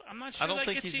 90s, I'm not sure. I don't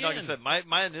think he's not going to say.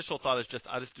 My initial thought is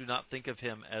I just do not think of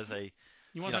him as a.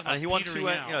 He won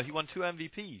two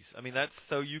MVPs. That's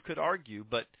so you could argue,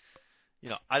 but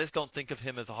I just don't think of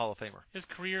him as a Hall of Famer. His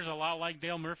career's a lot like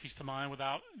Dale Murphy's to mine,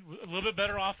 without a little bit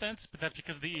better offense, but that's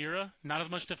because of the era. Not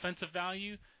as much defensive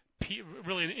value.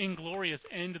 Really an inglorious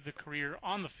end of the career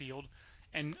on the field,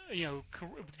 and you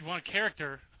want a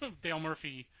character, Dale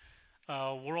Murphy.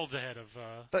 Worlds ahead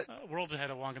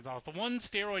of Juan Gonzalez. The one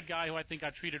steroid guy who I think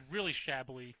got treated really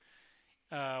shabbily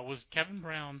was Kevin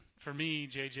Brown. For me,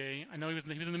 JJ, I know he was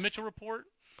in the Mitchell Report,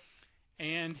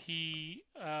 and he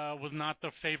was not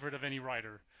the favorite of any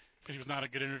writer because he was not a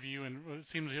good interview and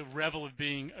seemed to revel in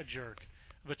being a jerk,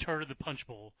 the turd of the punch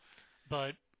bowl.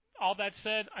 But all that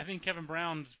said, I think Kevin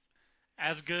Brown's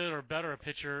as good or better a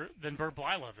pitcher than Bert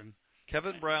Blyleven.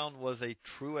 Kevin Brown was a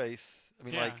true ace.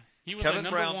 He was Kevin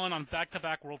number Brown, one on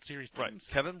back-to-back World Series teams. Right.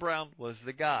 Kevin Brown was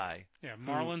the guy. Yeah,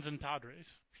 Marlins and Padres.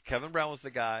 Kevin Brown was the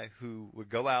guy who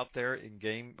would go out there in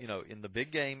game, in the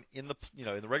big game, in the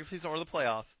regular season or the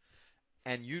playoffs,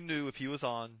 and you knew if he was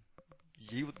on,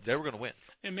 they were going to win.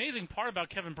 The amazing part about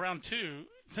Kevin Brown too.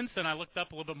 Since then, I looked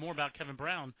up a little bit more about Kevin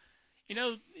Brown.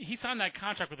 He signed that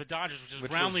contract with the Dodgers, which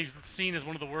is roundly seen as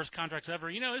one of the worst contracts ever.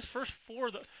 His first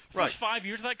 5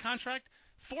 years of that contract.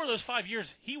 4 of those 5 years,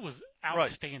 he was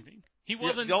outstanding. Right. He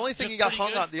wasn't. The only thing he got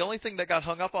hung up. The only thing that got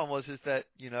hung up on was that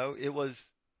it was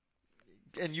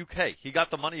in UK. He got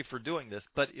the money for doing this,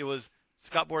 but it was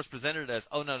Scott Boras presented it as,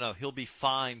 oh no, he'll be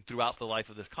fine throughout the life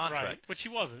of this contract. Right, which he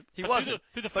wasn't. He wasn't.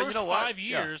 Through the first 5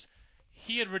 years,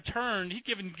 he had returned. He'd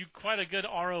given you quite a good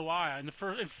ROI in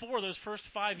 4 of those first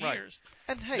 5 years.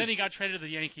 And then he got traded to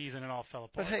the Yankees, and it all fell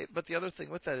apart. But the other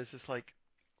thing with that is just like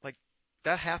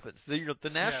that happens.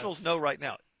 The Nationals know right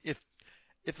now.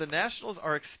 If the Nationals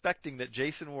are expecting that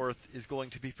Jason Worth is going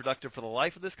to be productive for the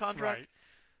life of this contract,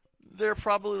 they're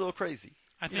probably a little crazy.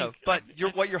 I think, but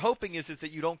what you're hoping is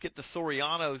that you don't get the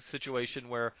Soriano situation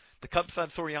where the Cubs sign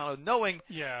Soriano knowing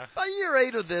by year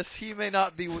 8 of this he may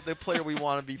not be the player we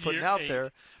want to be putting out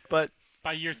there, but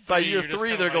by year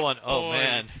 3 they're going, oh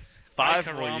man, 5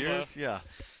 more years,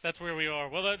 That's where we are.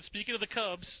 Well, speaking of the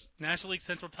Cubs, National League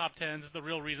Central Top 10s is the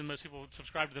real reason most people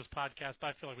subscribe to this podcast. But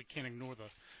I feel like we can't ignore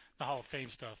the Hall of Fame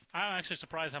stuff. I'm actually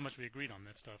surprised how much we agreed on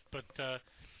that stuff.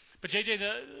 But JJ,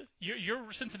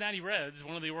 your Cincinnati Reds,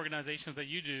 one of the organizations that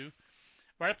you do,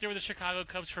 right up there with the Chicago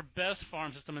Cubs for best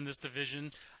farm system in this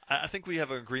division. I think we have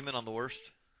an agreement on the worst.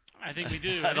 I think we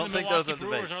do. I don't think those are the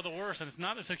Brewers are the worst, and it's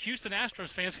not. So Houston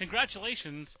Astros fans,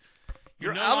 congratulations.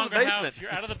 You're out of the basement.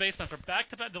 You're out of the basement for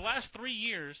back-to-back. The last 3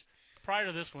 years prior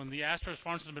to this one, the Astros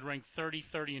farm system had ranked 30,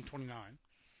 30, and 29.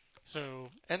 So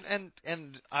and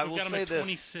I will say this.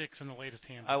 26 in the latest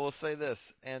hand. I will say this,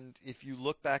 and if you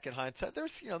look back in hindsight, there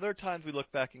are times we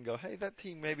look back and go, hey, that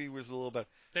team maybe was a little better.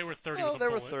 They were 30. No, they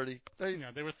were 30.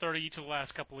 They were 30 each of the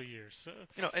last couple of years. So.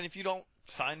 And if you don't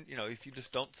sign, if you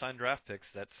just don't sign draft picks,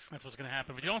 that's what's going to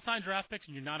happen. If you don't sign draft picks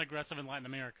and you're not aggressive in Latin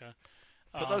America.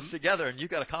 Put those together, and you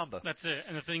got a combo. That's it.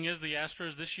 And the thing is, the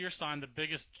Astros this year signed the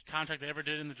biggest contract they ever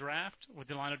did in the draft with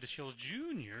Delino DeShields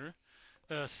Jr.,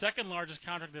 the second largest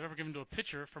contract they've ever given to a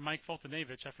pitcher for Mike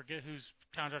Foltynewicz. I forget whose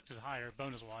contract is higher,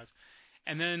 bonus-wise.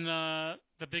 And then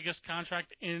the biggest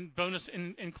contract in bonus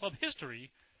in club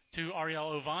history to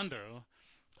Ariel Ovando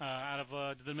out of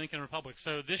the Dominican Republic.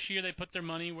 So this year they put their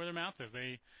money where their mouth is.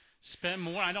 They spent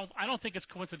more. I don't think it's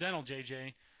coincidental,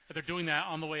 JJ, that they're doing that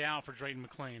on the way out for Drayton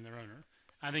McClain, their owner.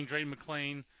 I think Drayton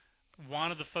McClain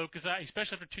wanted the focus,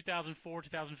 especially after 2004,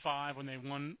 2005, when they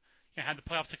won, had the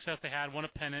playoff success they had, won a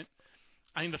pennant.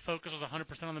 I think the focus was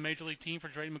 100% on the major league team for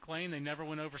Drayton McClain. They never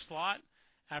went over slot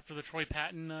after the Troy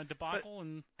Patton debacle.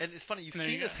 And it's funny, you've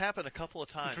seen this happen a couple of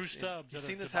times. Drew Stubbs. You've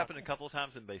seen this happen a couple of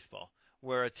times in baseball,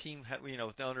 where a team,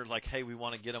 with the owner like, hey, we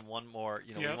want to get him one more,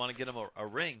 we want to get him a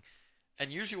ring.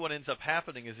 And usually what ends up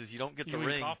happening is you don't get the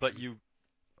ring, but you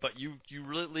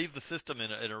really leave the system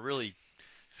in a really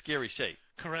scary shape.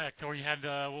 Correct. Or you had,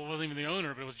 it wasn't even the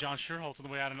owner, but it was John Schuerholz on the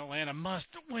way out in Atlanta. Must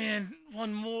win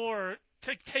one more.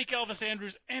 Take Elvis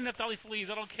Andrus and Neftali Feliz.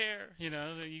 I don't care. You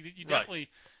definitely,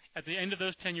 at the end of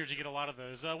those tenures, you get a lot of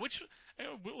those.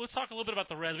 Let's talk a little bit about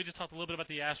the Reds. We just talked a little bit about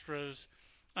the Astros.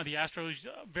 The Astros,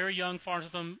 very young farm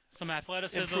system, some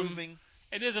athleticism. Improving.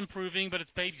 It is improving, but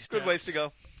it's baby steps. Good ways to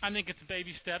go. I think it's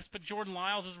baby steps, but Jordan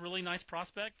Lyles is a really nice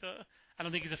prospect. I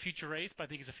don't think he's a future ace, but I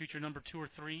think he's a future number 2 or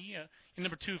 3.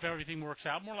 Number 2 if everything works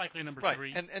out. More likely number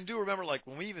 3. And do remember,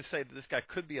 when we even say that this guy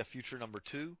could be a future number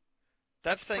 2,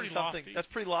 that's saying something. Lofty. That's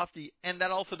pretty lofty, and that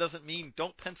also doesn't mean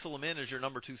don't pencil him in as your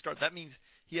number 2 start. That means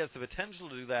he has the potential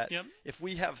to do that. Yep. If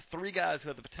we have 3 guys who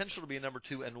have the potential to be a number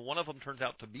 2, and one of them turns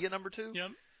out to be a number 2,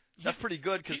 that's pretty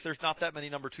good because there's not that many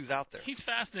number 2s out there. He's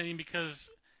fascinating because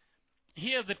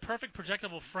he has the perfect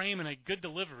projectable frame and a good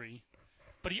delivery,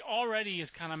 but he already is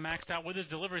kind of maxed out with his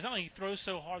delivery. It's not like he throws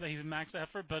so hard that he's max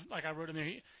effort, but like I wrote in there,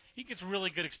 he gets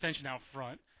really good extension out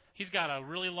front. He's got a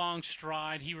really long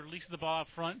stride. He releases the ball out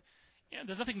front.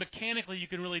 There's nothing mechanically you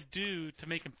can really do to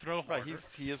make him throw harder. Right,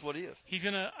 he is what he is.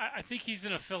 I think he's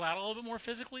gonna fill out a little bit more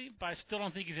physically, but I still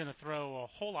don't think he's gonna throw a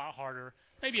whole lot harder.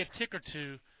 Maybe a tick or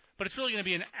two, but it's really gonna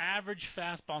be an average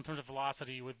fastball in terms of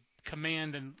velocity with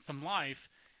command and some life.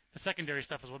 The secondary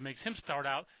stuff is what makes him start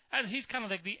out. And he's kind of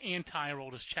like the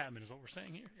anti-Aroldis Chapman is what we're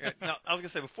saying here. Now, I was going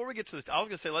to say, before we get to this,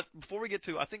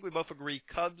 I think we both agree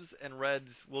Cubs and Reds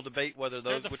will debate whether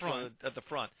which one at the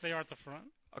front. They are at the front.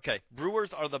 Okay, Brewers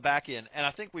are the back end. And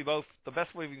I think the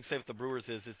best way we can say with the Brewers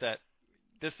is that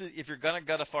if you're going to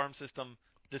gut a farm system,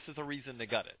 this is a reason to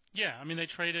gut it. Yeah, I mean, they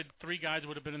traded 3 guys who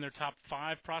would have been in their top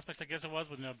 5 prospects, I guess it was,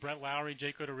 with Brett Lowry,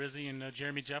 Jake Odorizzi, and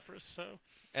Jeremy Jeffress. So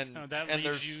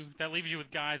that leaves you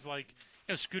with guys like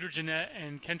Scooter Gennett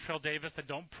and Kentrell Davis that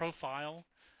don't profile.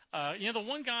 The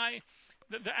one guy,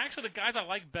 the guys I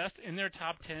like best in their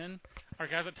top 10 are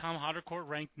guys that Tom Haudricourt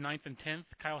ranked 9th and 10th,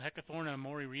 Kyle Heckathorn and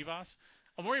Amori Rivas.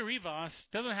 Amori Rivas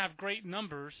doesn't have great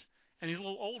numbers, and he's a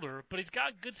little older, but he's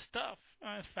got good stuff.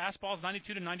 His fastball is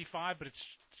 92 to 95, but it's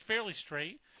fairly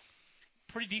straight.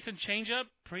 Pretty decent changeup,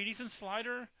 pretty decent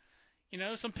slider.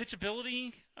 Some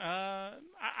pitchability.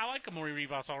 I like Amori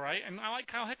Rivas all right, and I like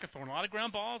Kyle Heckathorn. A lot of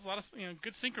ground balls, a lot of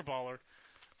good sinker baller.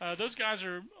 Those guys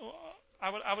are.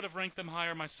 I would have ranked them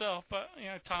higher myself, but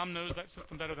Tom knows that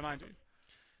system better than I do.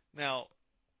 Now,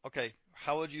 okay,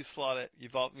 how would you slot it?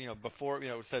 You've all before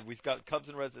said we've got Cubs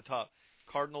and Reds at the top,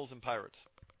 Cardinals and Pirates.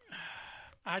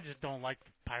 I just don't like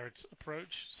the Pirates'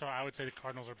 approach, so I would say the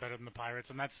Cardinals are better than the Pirates,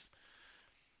 and that's.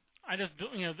 I just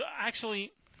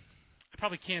actually.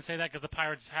 probably can't say that because the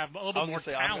Pirates have a little I bit was more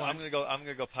gonna say, talent. I'm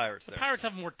gonna go Pirates The there. Pirates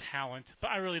have more talent, but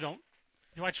I really don't.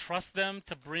 Do I trust them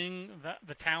to bring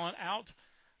the talent out?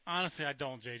 Honestly, I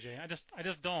don't, JJ. I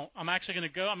just don't. I'm actually going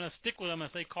to go. I'm going to stick with them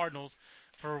and say Cardinals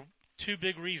for two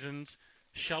big reasons.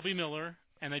 Shelby Miller,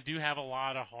 and they do have a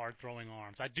lot of hard-throwing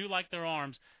arms. I do like their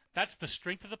arms. That's the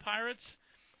strength of the Pirates.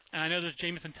 And I know there's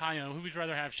Jameson Taillon. Who would you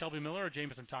rather have, Shelby Miller or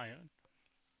Jameson Taillon?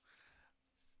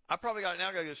 I probably got to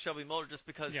go Shelby Miller just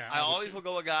because Yeah, I I would always too. will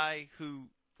go a guy who,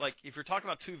 like, if you're talking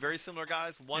about two very similar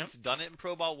guys, one's done it in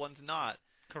pro ball, one's not.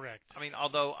 Correct. I mean,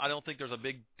 although I don't think there's a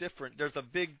big difference. There's a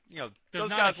big, There's those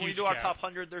not guys, a when we huge do our gap. top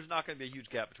 100, there's not going to be a huge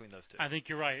gap between those two. I think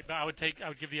you're right, but I would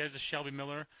give the edge to Shelby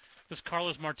Miller. This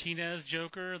Carlos Martinez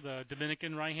joker, the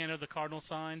Dominican right-hander the Cardinals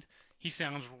signed, he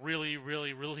sounds really,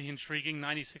 really, really intriguing.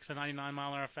 96 to 99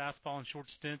 mile-an-hour fastball in short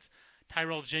stints.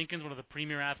 Tyrell Jenkins, one of the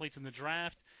premier athletes in the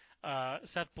draft.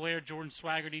 Seth Blair, Jordan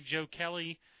Swaggerty, Joe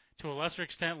Kelly, to a lesser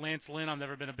extent Lance Lynn. I've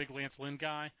never been a big Lance Lynn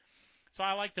guy. So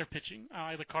I like their pitching. I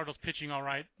like the Cardinals pitching all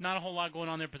right. Not a whole lot going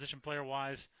on there position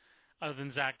player-wise other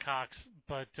than Zach Cox.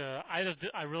 But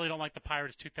I really don't like the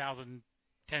Pirates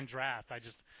 2010 draft.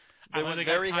 They went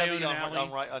very heavy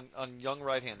on on young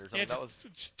right-handers. I mean, that was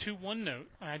 2-1 note.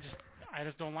 I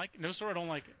just don't like it. No, sir, I don't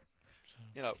like it.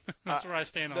 So, that's where I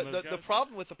stand on those guys. The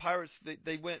problem with the Pirates,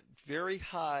 they went very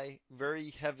high,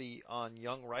 very heavy on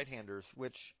young right-handers,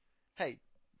 which, hey,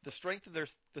 the strength of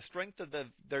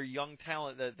their young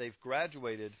talent that they've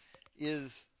graduated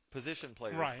is position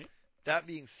players. Right. That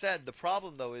being said, the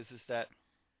problem though is that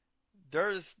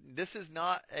this is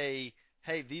not a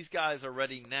hey, these guys are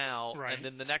ready now, right. and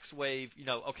then the next wave,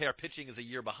 okay, our pitching is a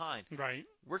year behind. Right.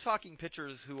 We're talking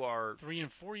pitchers who are 3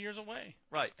 and 4 years away.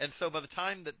 Right. And so by the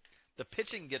time that the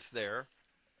pitching gets there,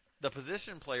 the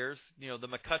position players, the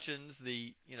McCutcheons,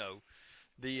 the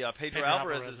Pedro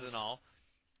Alvarez's and all,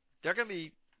 they're going to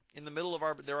be in the middle of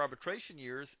their arbitration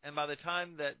years, and by the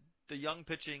time that the young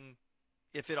pitching,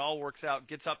 if it all works out,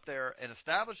 gets up there and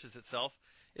establishes itself,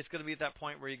 it's going to be at that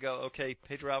point where you go, okay,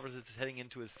 Pedro Alvarez is heading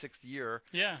into his 6th year,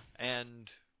 and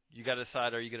you got to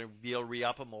decide, are you going to be able to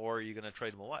re-up him or are you going to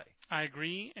trade him away? I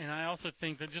agree, and I also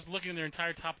think that just looking at their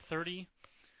entire top 30,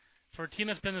 for a team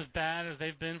that's been as bad as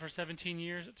they've been for 17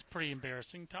 years, it's pretty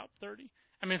embarrassing, top 30.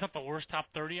 I mean, it's not the worst top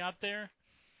 30 out there,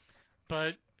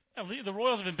 but at least the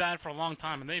Royals have been bad for a long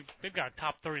time, and they've got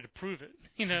top 30 to prove it.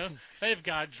 They've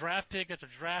got draft pick after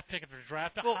draft pick after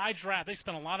draft, high draft. They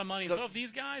spent a lot of money, and so have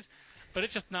these guys, but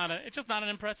it's just not an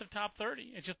impressive top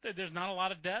 30. It's just there's not a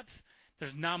lot of depth.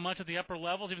 There's not much at the upper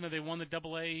levels, even though they won the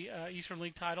AA Eastern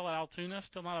League title at Altoona.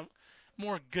 Still not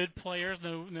more good players,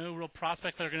 no real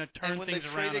prospects that are going to turn things around. And when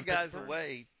they've traded guys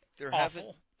away,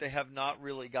 awful. They have not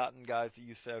really gotten guys that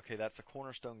you say, okay, that's a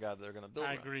cornerstone guy that they're going to build.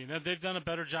 I agree. They've done a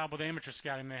better job with amateur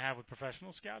scouting than they have with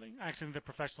professional scouting. I actually think the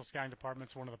professional scouting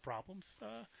department's one of the problems,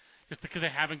 just because they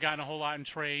haven't gotten a whole lot in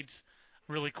trades.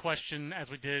 Really question, as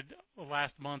we did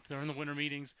last month during the winter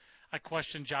meetings, I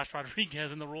questioned Josh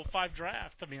Rodriguez in the Rule 5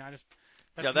 draft. I mean,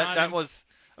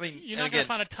 you're not going to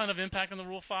find a ton of impact in the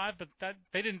Rule 5, but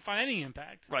they didn't find any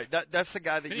impact. Right. That's the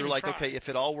guy that you're like, try. okay, if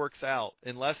it all works out,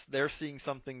 unless they're seeing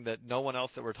something that no one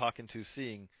else that we're talking to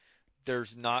seeing,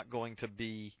 there's not going to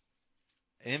be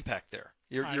an impact there.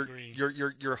 I agree.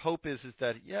 Your hope is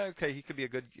that okay, he could be a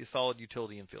good, solid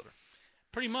utility infielder.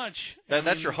 Pretty much.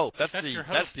 That's your hope. That's your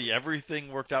hope. That's the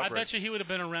everything worked out. I bet you he would have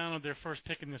been around with their first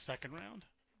pick in the second round.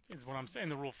 Is what I'm saying,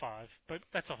 the Rule 5, but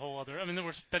that's a whole other. I mean,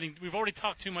 we've already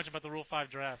talked too much about the Rule 5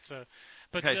 draft. So,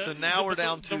 but okay, so now we're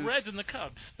down to the Reds and the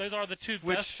Cubs. Those are the two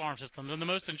best farm systems and the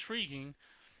most intriguing.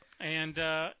 And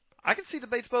I can see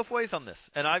debates both ways on this.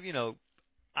 And I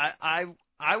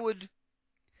would,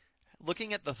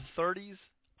 looking at the 30s,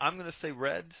 I'm going to say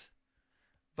Reds,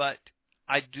 but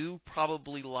I do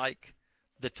probably like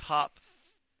the top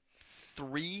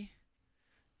 3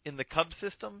 in the Cubs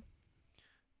system.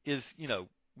 Is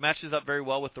matches up very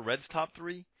well with the Reds' top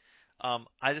 3.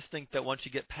 I just think that once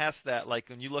you get past that, like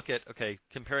when you look at,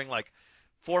 comparing like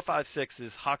 4, 5, 6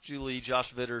 is Hawk Julie, Josh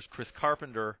Vitters, Chris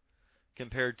Carpenter,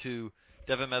 compared to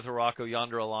Devin Mesoraco,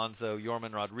 Yonder Alonso,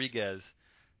 Yorman Rodriguez,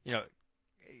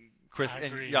 Chris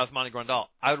and Yasmani Grandal.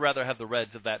 I would rather have the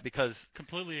Reds of that because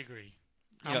completely agree.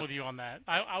 I'm with you on that.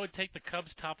 I would take the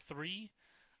Cubs' top 3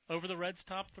 over the Reds'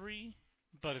 top 3,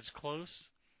 but it's close.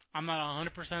 I'm not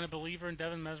 100% a believer in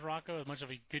Devin Mesoraco, as much of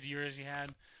a good year as he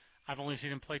had. I've only seen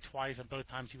him play twice, and both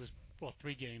times he was,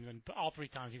 3 games, and all 3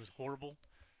 times he was horrible.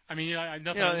 I mean,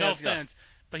 no offense,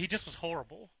 but he just was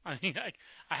horrible. I mean,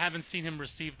 I haven't seen him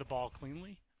receive the ball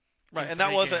cleanly. Right, and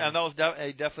that was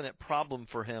a definite problem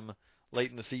for him late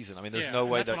in the season. I mean, there's yeah, no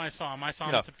way that's that when I saw him. I saw him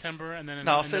you know, in September and then in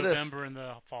I'll say this. November in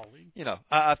the fall league. You know,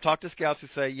 I've talked to scouts who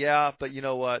say, yeah, but you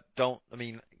know what?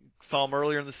 Saw him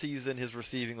earlier in the season. His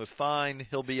receiving was fine.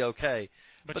 He'll be okay.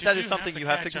 But that is something you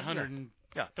have to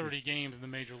 130 games in the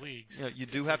major leagues. You know, you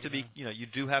do have to be. You know, you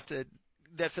do have to.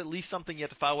 That's at least something you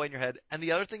have to file away in your head. And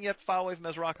the other thing you have to file away from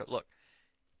Mesoraco. Look,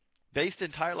 based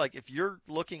entire if you're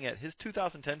looking at his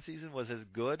 2010 season was as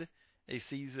good a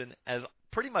season as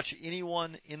pretty much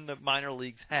anyone in the minor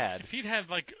leagues had. If he'd had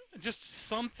just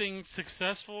something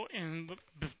successful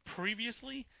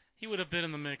previously, he would have been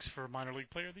in the mix for minor league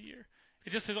player of the year.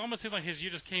 It almost seemed like his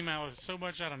year just came out as so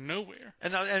much out of nowhere.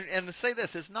 And to say this,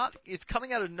 it's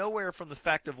coming out of nowhere from the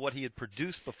fact of what he had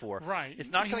produced before. Right. It's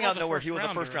not coming out of nowhere. He was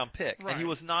a first-round pick, right. And he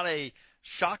was not a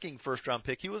shocking first-round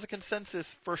pick. He was a consensus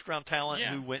first-round talent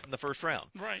who went in the first round.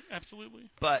 Right, absolutely.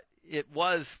 But it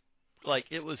was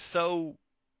so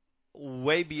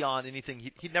way beyond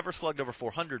anything. He'd never slugged over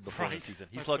 400 before right. the season.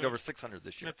 He That's slugged it. over 600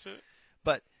 this year. That's it.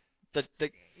 But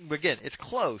again, it's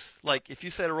close. If you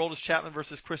said Aroldis Chapman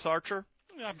versus Chris Archer,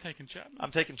 I'm taking Chapman.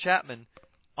 I'm taking Chapman.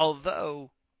 Although,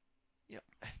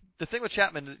 the thing with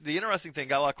Chapman, the interesting thing,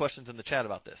 got a lot of questions in the chat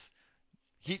about this.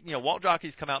 Walt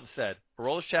Jockey's come out and said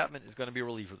Aroldis Chapman is going to be a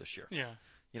reliever this year. Yeah.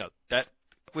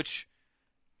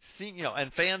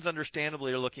 And fans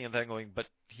understandably are looking at that and going, but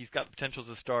he's got the potential as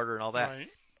a starter and all that. Right.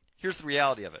 Here's the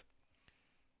reality of it.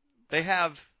 They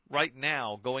have, right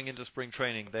now, going into spring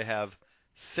training, they have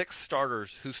 6 starters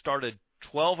who started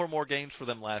 12 or more games for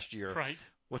them last year Right.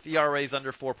 with ERAs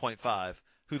under 4.5,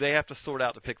 who they have to sort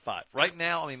out to pick 5. Right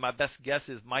now, my best guess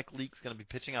is Mike Leake's going to be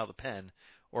pitching out of the pen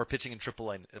or pitching in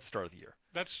AAA at the start of the year.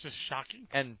 That's just shocking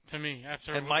to me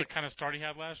after and the kind of start he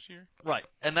had last year. Right.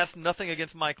 And that's nothing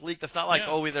against Mike Leake. That's not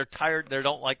they're tired, they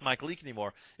don't like Mike Leake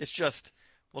anymore. It's just,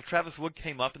 Travis Wood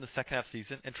came up in the second half of the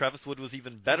season, and Travis Wood was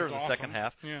even better in the second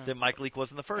half than Mike Leake was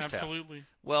in the first half. Absolutely.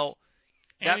 Well,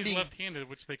 and he's left-handed,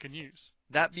 which they can use.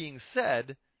 That being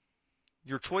said,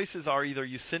 your choices are either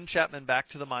you send Chapman back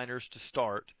to the minors to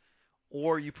start,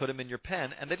 or you put him in your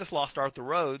pen, and they just lost Arthur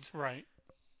Rhodes. Right.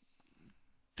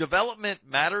 Development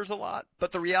matters a lot,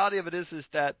 but the reality of it is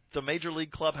that the major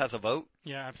league club has a vote.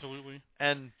 Yeah, absolutely.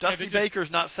 And Dusty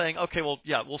Baker's not saying, okay, we'll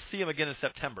see him again in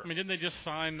September. Didn't they just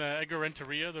sign Edgar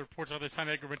Renteria? The reports are they signed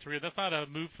Edgar Renteria. That's not a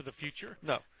move for the future.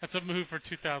 No. That's a move for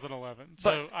 2011.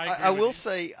 But so I will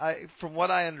say, from what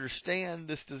I understand,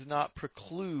 this does not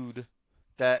preclude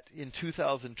that in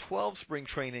 2012 spring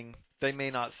training, they may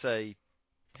not say,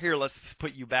 here, let's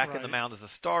put you back in the mound as a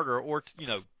starter, or,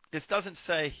 this doesn't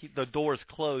say the door is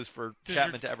closed for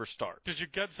Chapman to ever start. Does your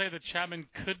gut say that Chapman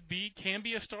can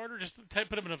be a starter? Just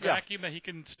put him in a vacuum that he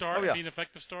can start and be an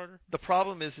effective starter? The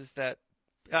problem is that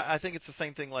I think it's the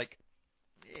same thing.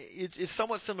 It's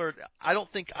somewhat similar. I don't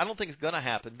think it's going to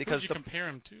happen because who would you compare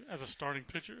him to as a starting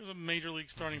pitcher, as a major league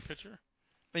starting pitcher?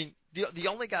 The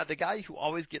only guy, the guy who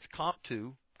always gets comped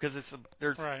to, because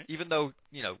even though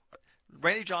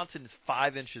Randy Johnson is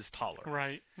 5 inches taller.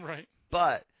 Right.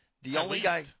 But the only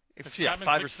guy. 5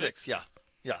 or 6,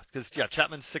 because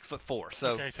Chapman's 6'4", so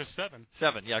okay, so 7,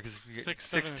 because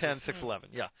 6'10",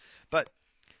 6'11", but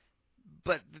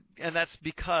and that's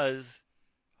because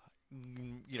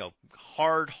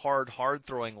hard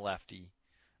throwing lefty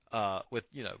with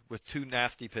 2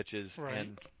 nasty pitches, right.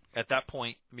 And at that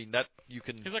point, that you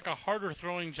can. He's like a harder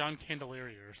throwing John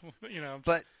Candelaria,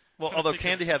 But although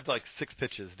Candy had 6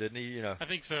 pitches, didn't he? I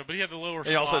think so, but he had the lower.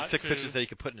 He also had 6 pitches that he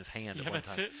could put in his hand at one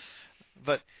time. That's it.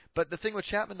 But the thing with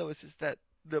Chapman though is that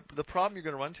the problem you're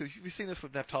going to run into, we've seen this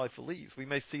with Neftali Feliz. We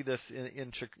may see this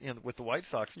in with the White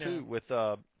Sox too, with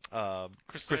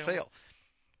Chris Sale.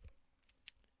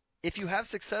 If you have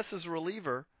success as a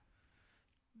reliever,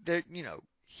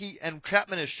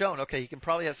 Chapman has shown he can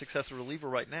probably have success as a reliever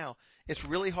right now. It's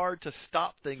really hard to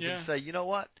stop things and say, you know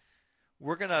what,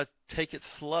 we're going to take it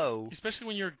slow. Especially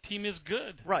when your team is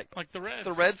good. Right. Like the Reds.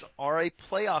 The Reds are a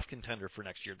playoff contender for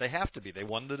next year. They have to be. They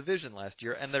won the division last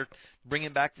year, and they're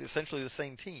bringing back essentially the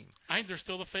same team. I think they're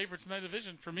still the favorites in that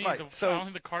division for me. Right. I don't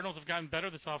think the Cardinals have gotten better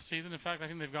this offseason. In fact, I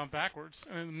think they've gone backwards.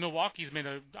 And Milwaukee's made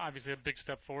obviously a big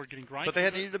step forward getting Greinke. But they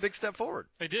had needed a big step forward.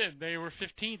 They did. They were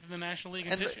 15th in the National League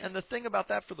in pitching. And the thing about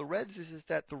that for the Reds is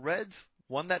that the Reds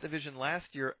won that division last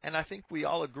year, and I think we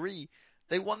all agree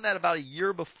they won that about a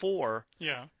year before.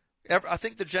 Yeah. I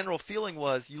think the general feeling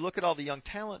was, you look at all the young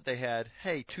talent they had,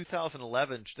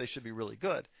 2011, they should be really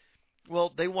good.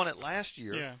 Well, they won it last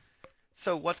year. Yeah.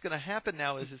 So what's going to happen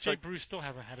now is Jay Bruce still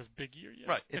hasn't had his big year yet.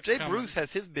 Right. If Jay Bruce has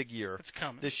his big year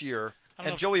this year,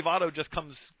 and Joey Votto just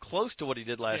comes close to what he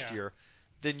did last year,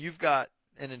 then you've got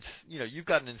an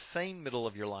insane middle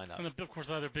of your lineup. And of course,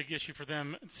 the other big issue for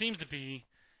them seems to be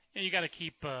you got to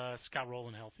keep Scott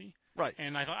Rowland healthy. Right.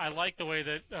 And I like the way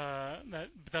that that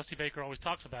Dusty Baker always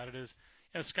talks about it is,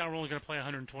 Scott Rowland's going to play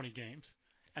 120 games.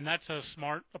 And that's a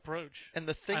smart approach. And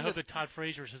the thing I hope that Todd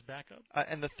Frazier is his backup.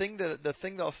 And the thing that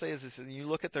I'll say is when you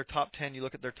look at their top 10, you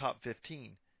look at their top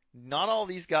 15. Not all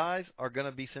these guys are going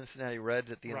to be Cincinnati Reds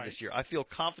at the end of this year. I feel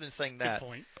confident saying that. Good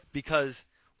point. Because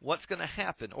what's going to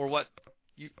happen, or what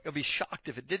you'll be shocked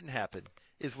if it didn't happen,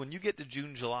 is when you get to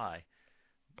June, July,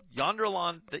 Yonder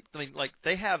Alon,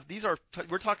 they have these are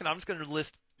we're talking. I'm just going to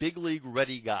list big league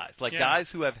ready guys, guys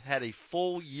who have had a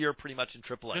full year pretty much in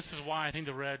AAA. This is why I think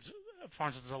the Reds, for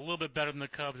instance, is a little bit better than the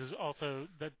Cubs. Is also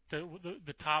that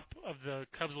the top of the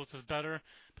Cubs list is better,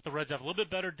 but the Reds have a little bit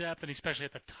better depth, and especially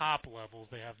at the top levels,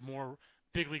 they have more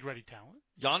big league ready talent.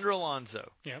 Yonder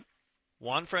Alonso,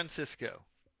 Juan Francisco,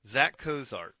 Zach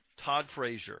Cozart, Todd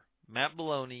Frazier, Matt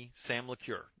Maloney, Sam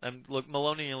LeCure. And look,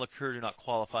 Maloney and LeCure do not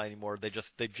qualify anymore. They've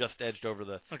just edged over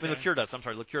the. Okay. I mean, LeCure does. I'm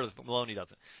sorry, LeCure does, but Maloney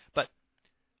doesn't. But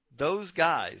those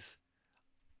guys,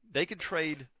 they could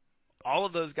trade all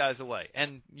of those guys away,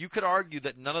 and you could argue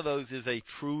that none of those is a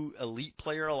true elite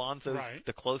player. Alonso's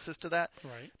the closest to that.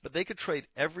 Right. But they could trade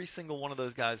every single one of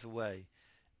those guys away,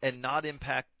 and not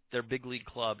impact their big league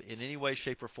club in any way,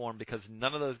 shape, or form because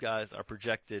none of those guys are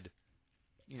projected.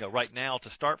 Right now to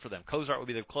start for them. Cozart would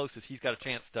be the closest. He's got a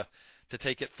chance to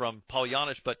take it from Paul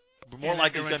Janich, but more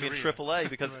likely he's going to be in AAA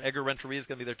because right. Edgar Renteria is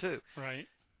going to be there too. Right.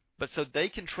 But so they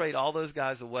can trade all those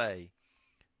guys away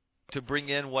to bring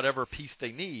in whatever piece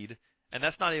they need, and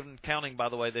that's not even counting, by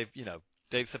the way, they've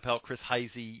Dave Chappelle, Chris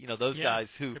Heisey, those guys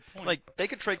who they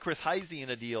could trade Chris Heisey in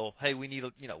a deal. Hey, we need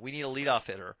a leadoff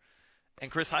hitter. And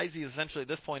Chris Heisey essentially at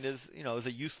this point is a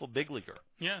useful big leaguer.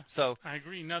 Yeah. So I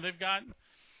agree. No, they've got.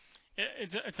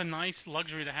 It's a nice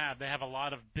luxury to have. They have a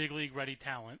lot of big league ready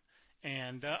talent,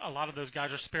 and a lot of those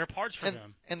guys are spare parts for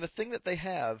them. And the thing that they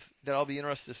have that I'll be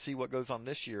interested to see what goes on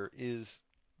this year is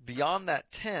beyond that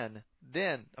 10.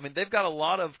 Then they've got a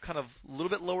lot of kind of a little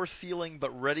bit lower ceiling but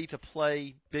ready to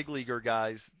play big leaguer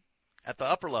guys at the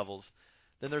upper levels.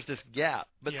 Then there's this gap,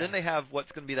 but then they have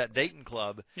what's going to be that Dayton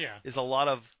club. Is a lot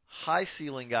of high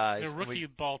ceiling guys. Their rookie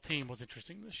ball team was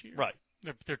interesting this year. Right.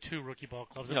 They're two rookie ball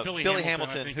clubs. Billy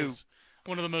Hamilton, I think, who is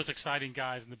one of the most exciting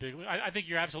guys in the big league. I think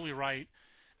you're absolutely right.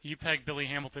 You pegged Billy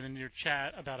Hamilton in your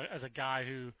chat as a guy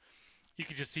who you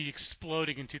could just see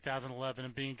exploding in 2011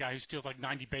 and being a guy who steals like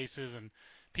 90 bases, and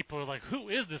people are like, "Who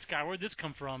is this guy? Where'd this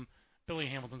come from?" Billy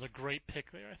Hamilton's a great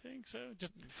pick there, I think.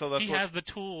 He has the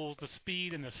tools, the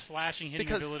speed, and the slashing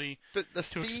hitting ability the to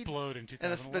speed, explode in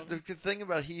 2011. And the good thing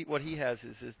about what he has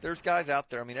is there's guys out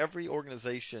there. Every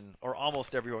organization, or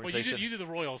almost every organization. Well, you do the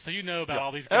Royals, so you know about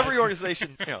all these guys. Every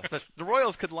organization, the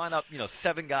Royals could line up,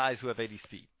 7 guys who have 80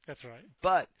 speed. That's right.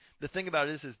 But the thing about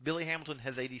it is Billy Hamilton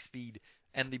has 80 speed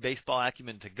and the baseball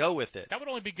acumen to go with it. That would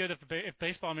only be good if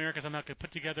Baseball America somehow could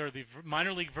put together the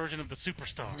minor league version of the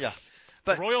Superstars. Yes.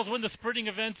 But the Royals win the sprinting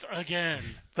events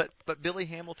again. But Billy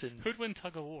Hamilton. Who'd win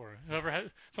tug of war?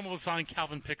 Someone would sign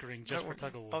Calvin Pickering just for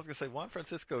tug of war. I was going to say Juan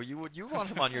Francisco. You want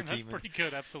him on your team? That's pretty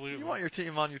good, absolutely. You want your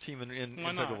team on your team in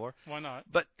tug of war? Why not?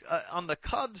 But on the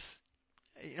Cubs,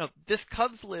 this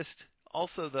Cubs list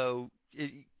also though.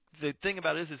 The thing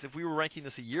about it is if we were ranking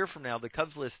this a year from now, the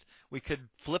Cubs list, we could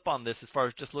flip on this as far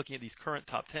as just looking at these current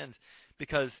top 10s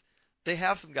because they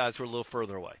have some guys who are a little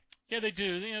further away. Yeah, they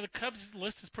do. The Cubs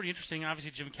list is pretty interesting.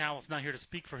 Obviously, Jim Cowell's not here to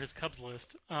speak for his Cubs list.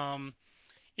 Hayden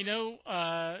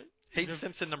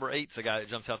Simpson, number 8, is a guy that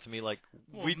jumps out to me.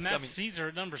 Matt Caesar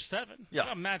at number 7.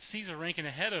 Yeah. Matt Caesar ranking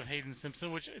ahead of Hayden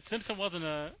Simpson, which Simpson wasn't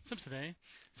a Simpson, eh?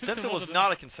 Simpson was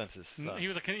not a consensus. He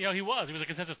was a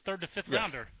consensus 3rd to 5th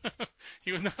rounder.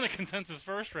 He was not a consensus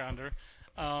 1st rounder.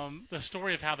 The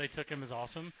story of how they took him is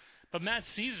awesome. But Matt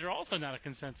Caesar also not a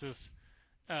consensus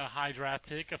high draft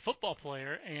pick, a football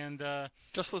player, and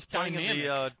just was playing dynamic.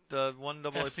 in the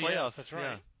 1AA playoffs. That's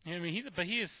right. Yeah.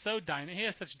 he is so dynamic. He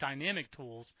has such dynamic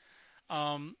tools.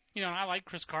 I like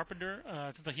Chris Carpenter.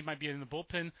 It seems like he might be in the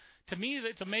bullpen. To me,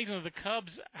 it's amazing that the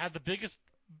Cubs have the biggest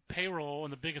payroll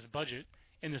and the biggest budget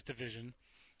in this division,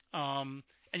 and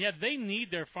yet they need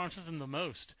their farm system the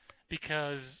most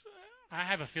because I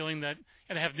have a feeling that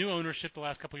they have new ownership the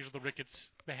last couple of years with the Ricketts.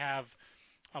 They have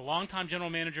a longtime general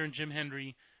manager in Jim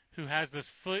Hendry who has this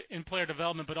foot in player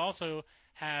development, but also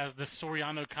has the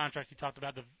Soriano contract you talked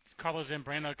about, the Carlos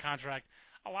Zambrano contract,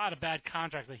 a lot of bad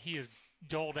contracts that he has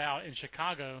doled out in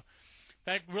Chicago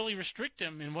that really restrict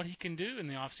him in what he can do in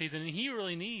the offseason, and he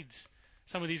really needs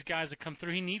some of these guys to come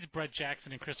through. He needs Brett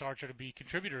Jackson and Chris Archer to be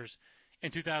contributors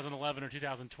in 2011 or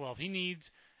 2012. He needs,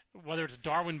 whether it's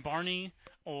Darwin Barney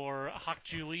or Hak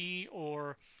Julie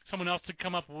or someone else to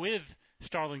come up with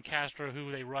Starlin Castro,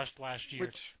 who they rushed last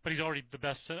year, but he's already the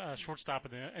best shortstop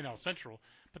in the NL Central.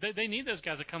 But they need those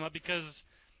guys to come up because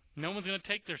no one's going to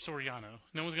take their Soriano.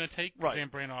 No one's going to take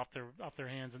Zambrano off their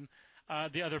hands. And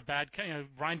the other bad,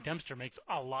 Ryan Dempster makes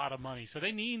a lot of money, so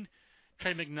they need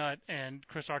Trey McNutt and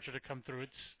Chris Archer to come through.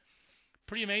 It's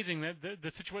pretty amazing that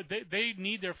the situation they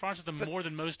need their farm system more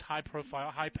than most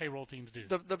high-profile, high-payroll teams do.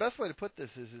 The best way to put this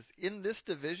is in this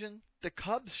division, the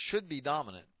Cubs should be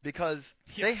dominant because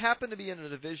they happen to be in a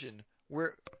division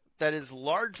that is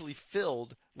largely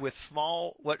filled with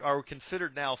what are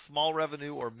considered now small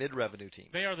revenue or mid-revenue teams.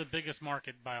 They are the biggest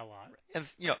market by a lot. And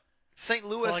St.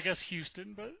 Louis. Well, I guess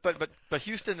Houston, but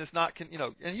Houston is not.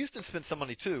 And Houston spent some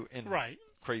money too in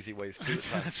crazy ways too.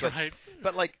 That's right.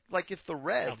 But like if the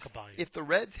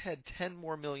Reds had $10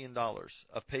 more million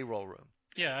of payroll room.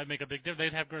 Yeah, that'd make a big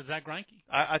difference. They'd have Zach Greinke.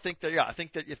 I think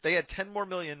that if they had $10 more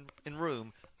million in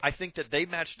room, I think that they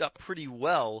matched up pretty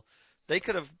well. They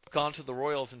could have gone to the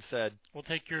Royals and said, "We'll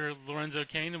take your Lorenzo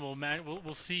Cain and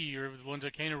we'll see your Lorenzo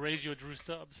Cain and raise you a Drew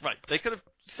Stubbs." Right. They could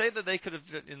have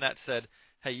in that said,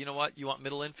 "Hey, you know what? You want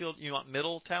middle infield? You want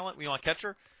middle talent? You want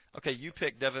catcher? Okay, you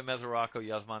pick Devin Mesoraco,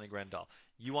 Yasmani Grandal.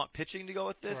 You want pitching to go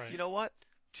with this? Right. You know what?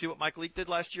 See what Mike Leake did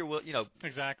last year? Well,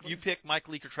 exactly. You pick Mike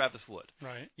Leake or Travis Wood.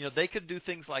 Right. They could do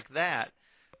things like that.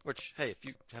 Which, hey, if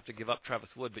you have to give up Travis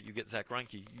Wood but you get Zach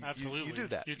Greinke, you do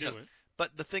that. You do it.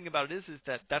 But the thing about it is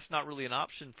that that's not really an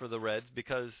option for the Reds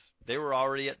because they were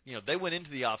already at they went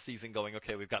into the off season going,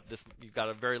 okay, we've got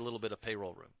a very little bit of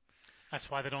payroll room. That's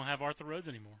why they don't have Arthur Rhodes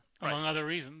anymore, among other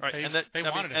reasons. Right. They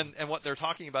wanted him. And what they're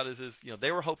talking about is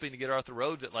they were hoping to get Arthur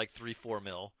Rhodes at like $3-4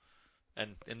 million,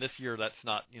 and in this year that's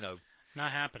not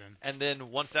not happening. And then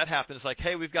once that happens, like,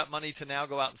 hey, we've got money to now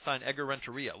go out and sign Edgar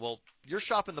Renteria. Well, you're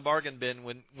shopping the bargain bin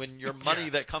when your money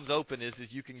that comes open is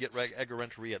you can get Edgar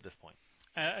Renteria at this point.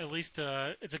 At least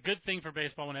it's a good thing for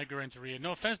baseball when Edgar Renteria.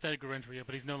 No offense to Edgar Renteria,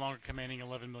 but he's no longer commanding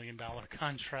 $11 million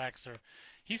contracts.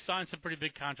 He's signed some pretty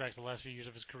big contracts the last few years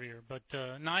of his career. But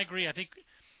no, I agree. I think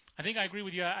I agree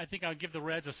with you. I think I'll give the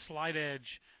Reds a slight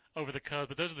edge over the Cubs,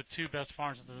 but those are the two best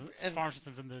farm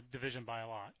systems in the division by a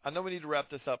lot. I know we need to wrap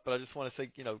this up, but I just want to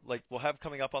say, like we'll have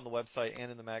coming up on the website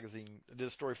and in the magazine, I did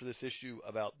a story for this issue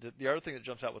about the other thing that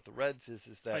jumps out with the Reds is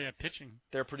that pitching.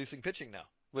 They're producing pitching now.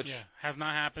 Which has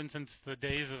not happened since the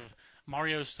days of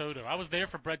Mario Soto. I was there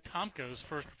for Brett Tomko's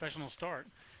first professional start.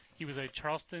 He was a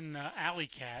Charleston Alley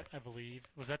Cat, I believe.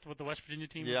 Was that what the West Virginia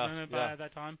team was known by at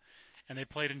that time? And they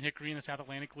played in Hickory in the South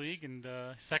Atlantic League, and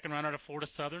second round out of Florida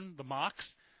Southern, the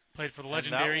Mocs. Played for the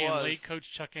legendary and late coach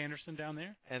Chuck Anderson down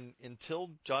there. And until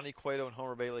Johnny Cueto and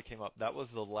Homer Bailey came up, that was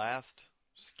the last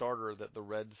starter that the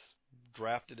Reds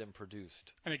drafted and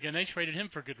produced. And again, they traded him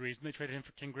for good reason. They traded him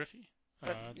for Ken Griffey.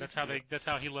 That's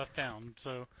how he left town.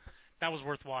 So that was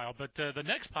worthwhile. But the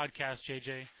next podcast,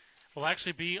 JJ, will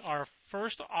actually be our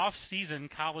first off-season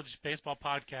college baseball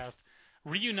podcast,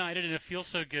 reunited, and it feels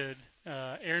so good.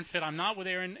 Aaron Fitt. I'm not with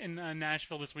Aaron in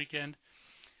Nashville this weekend.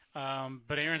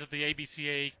 But Aaron's at the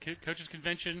ABCA Coaches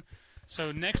Convention.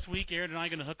 So next week, Aaron and I are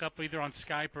going to hook up either on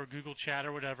Skype or Google Chat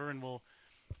or whatever, and we'll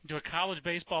do a college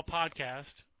baseball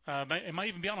podcast. It might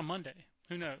even be on a Monday.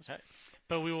 Who knows?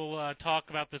 But we will talk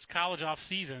about this college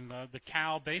off-season, the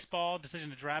Cal baseball decision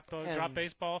to drop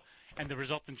baseball, and the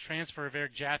resultant transfer of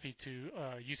Eric Jaffe to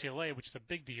UCLA, which is a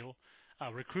big deal.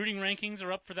 Recruiting rankings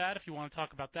are up for that if you want to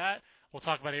talk about that. We'll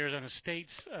talk about Arizona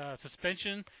State's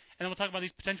suspension, and then we'll talk about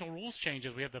these potential rules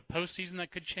changes. We have the postseason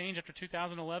that could change after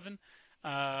 2011, the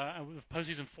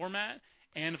postseason format,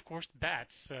 and, of course,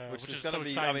 bats, which is going to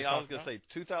be. I was going to say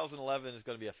 2011 is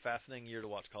going to be a fascinating year to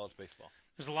watch college baseball.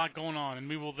 There's a lot going on, and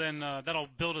we will then that'll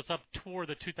build us up toward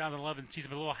the 2011 season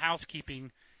with a little housekeeping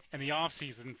in the off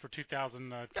season for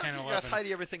 2010-11. You got to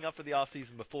tidy everything up for the off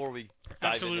season before we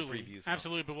dive into previews.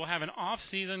 Absolutely, but we'll have an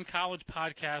off-season college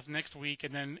podcast next week,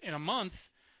 and then in a month,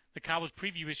 the college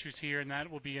preview issues here, and that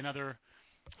will be another.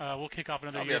 We'll kick off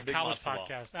another year of college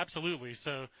podcast. Absolutely.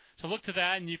 So look to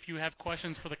that, and if you have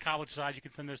questions for the college side, you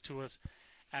can send those to us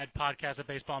at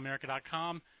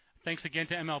podcast@baseballamerica.com. Thanks again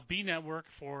to MLB Network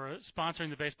for sponsoring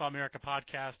the Baseball America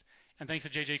podcast, and thanks to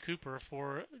J.J. Cooper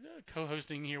for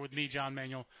co-hosting here with me, John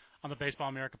Manuel, on the Baseball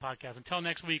America podcast. Until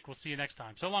next week, we'll see you next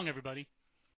time. So long, everybody.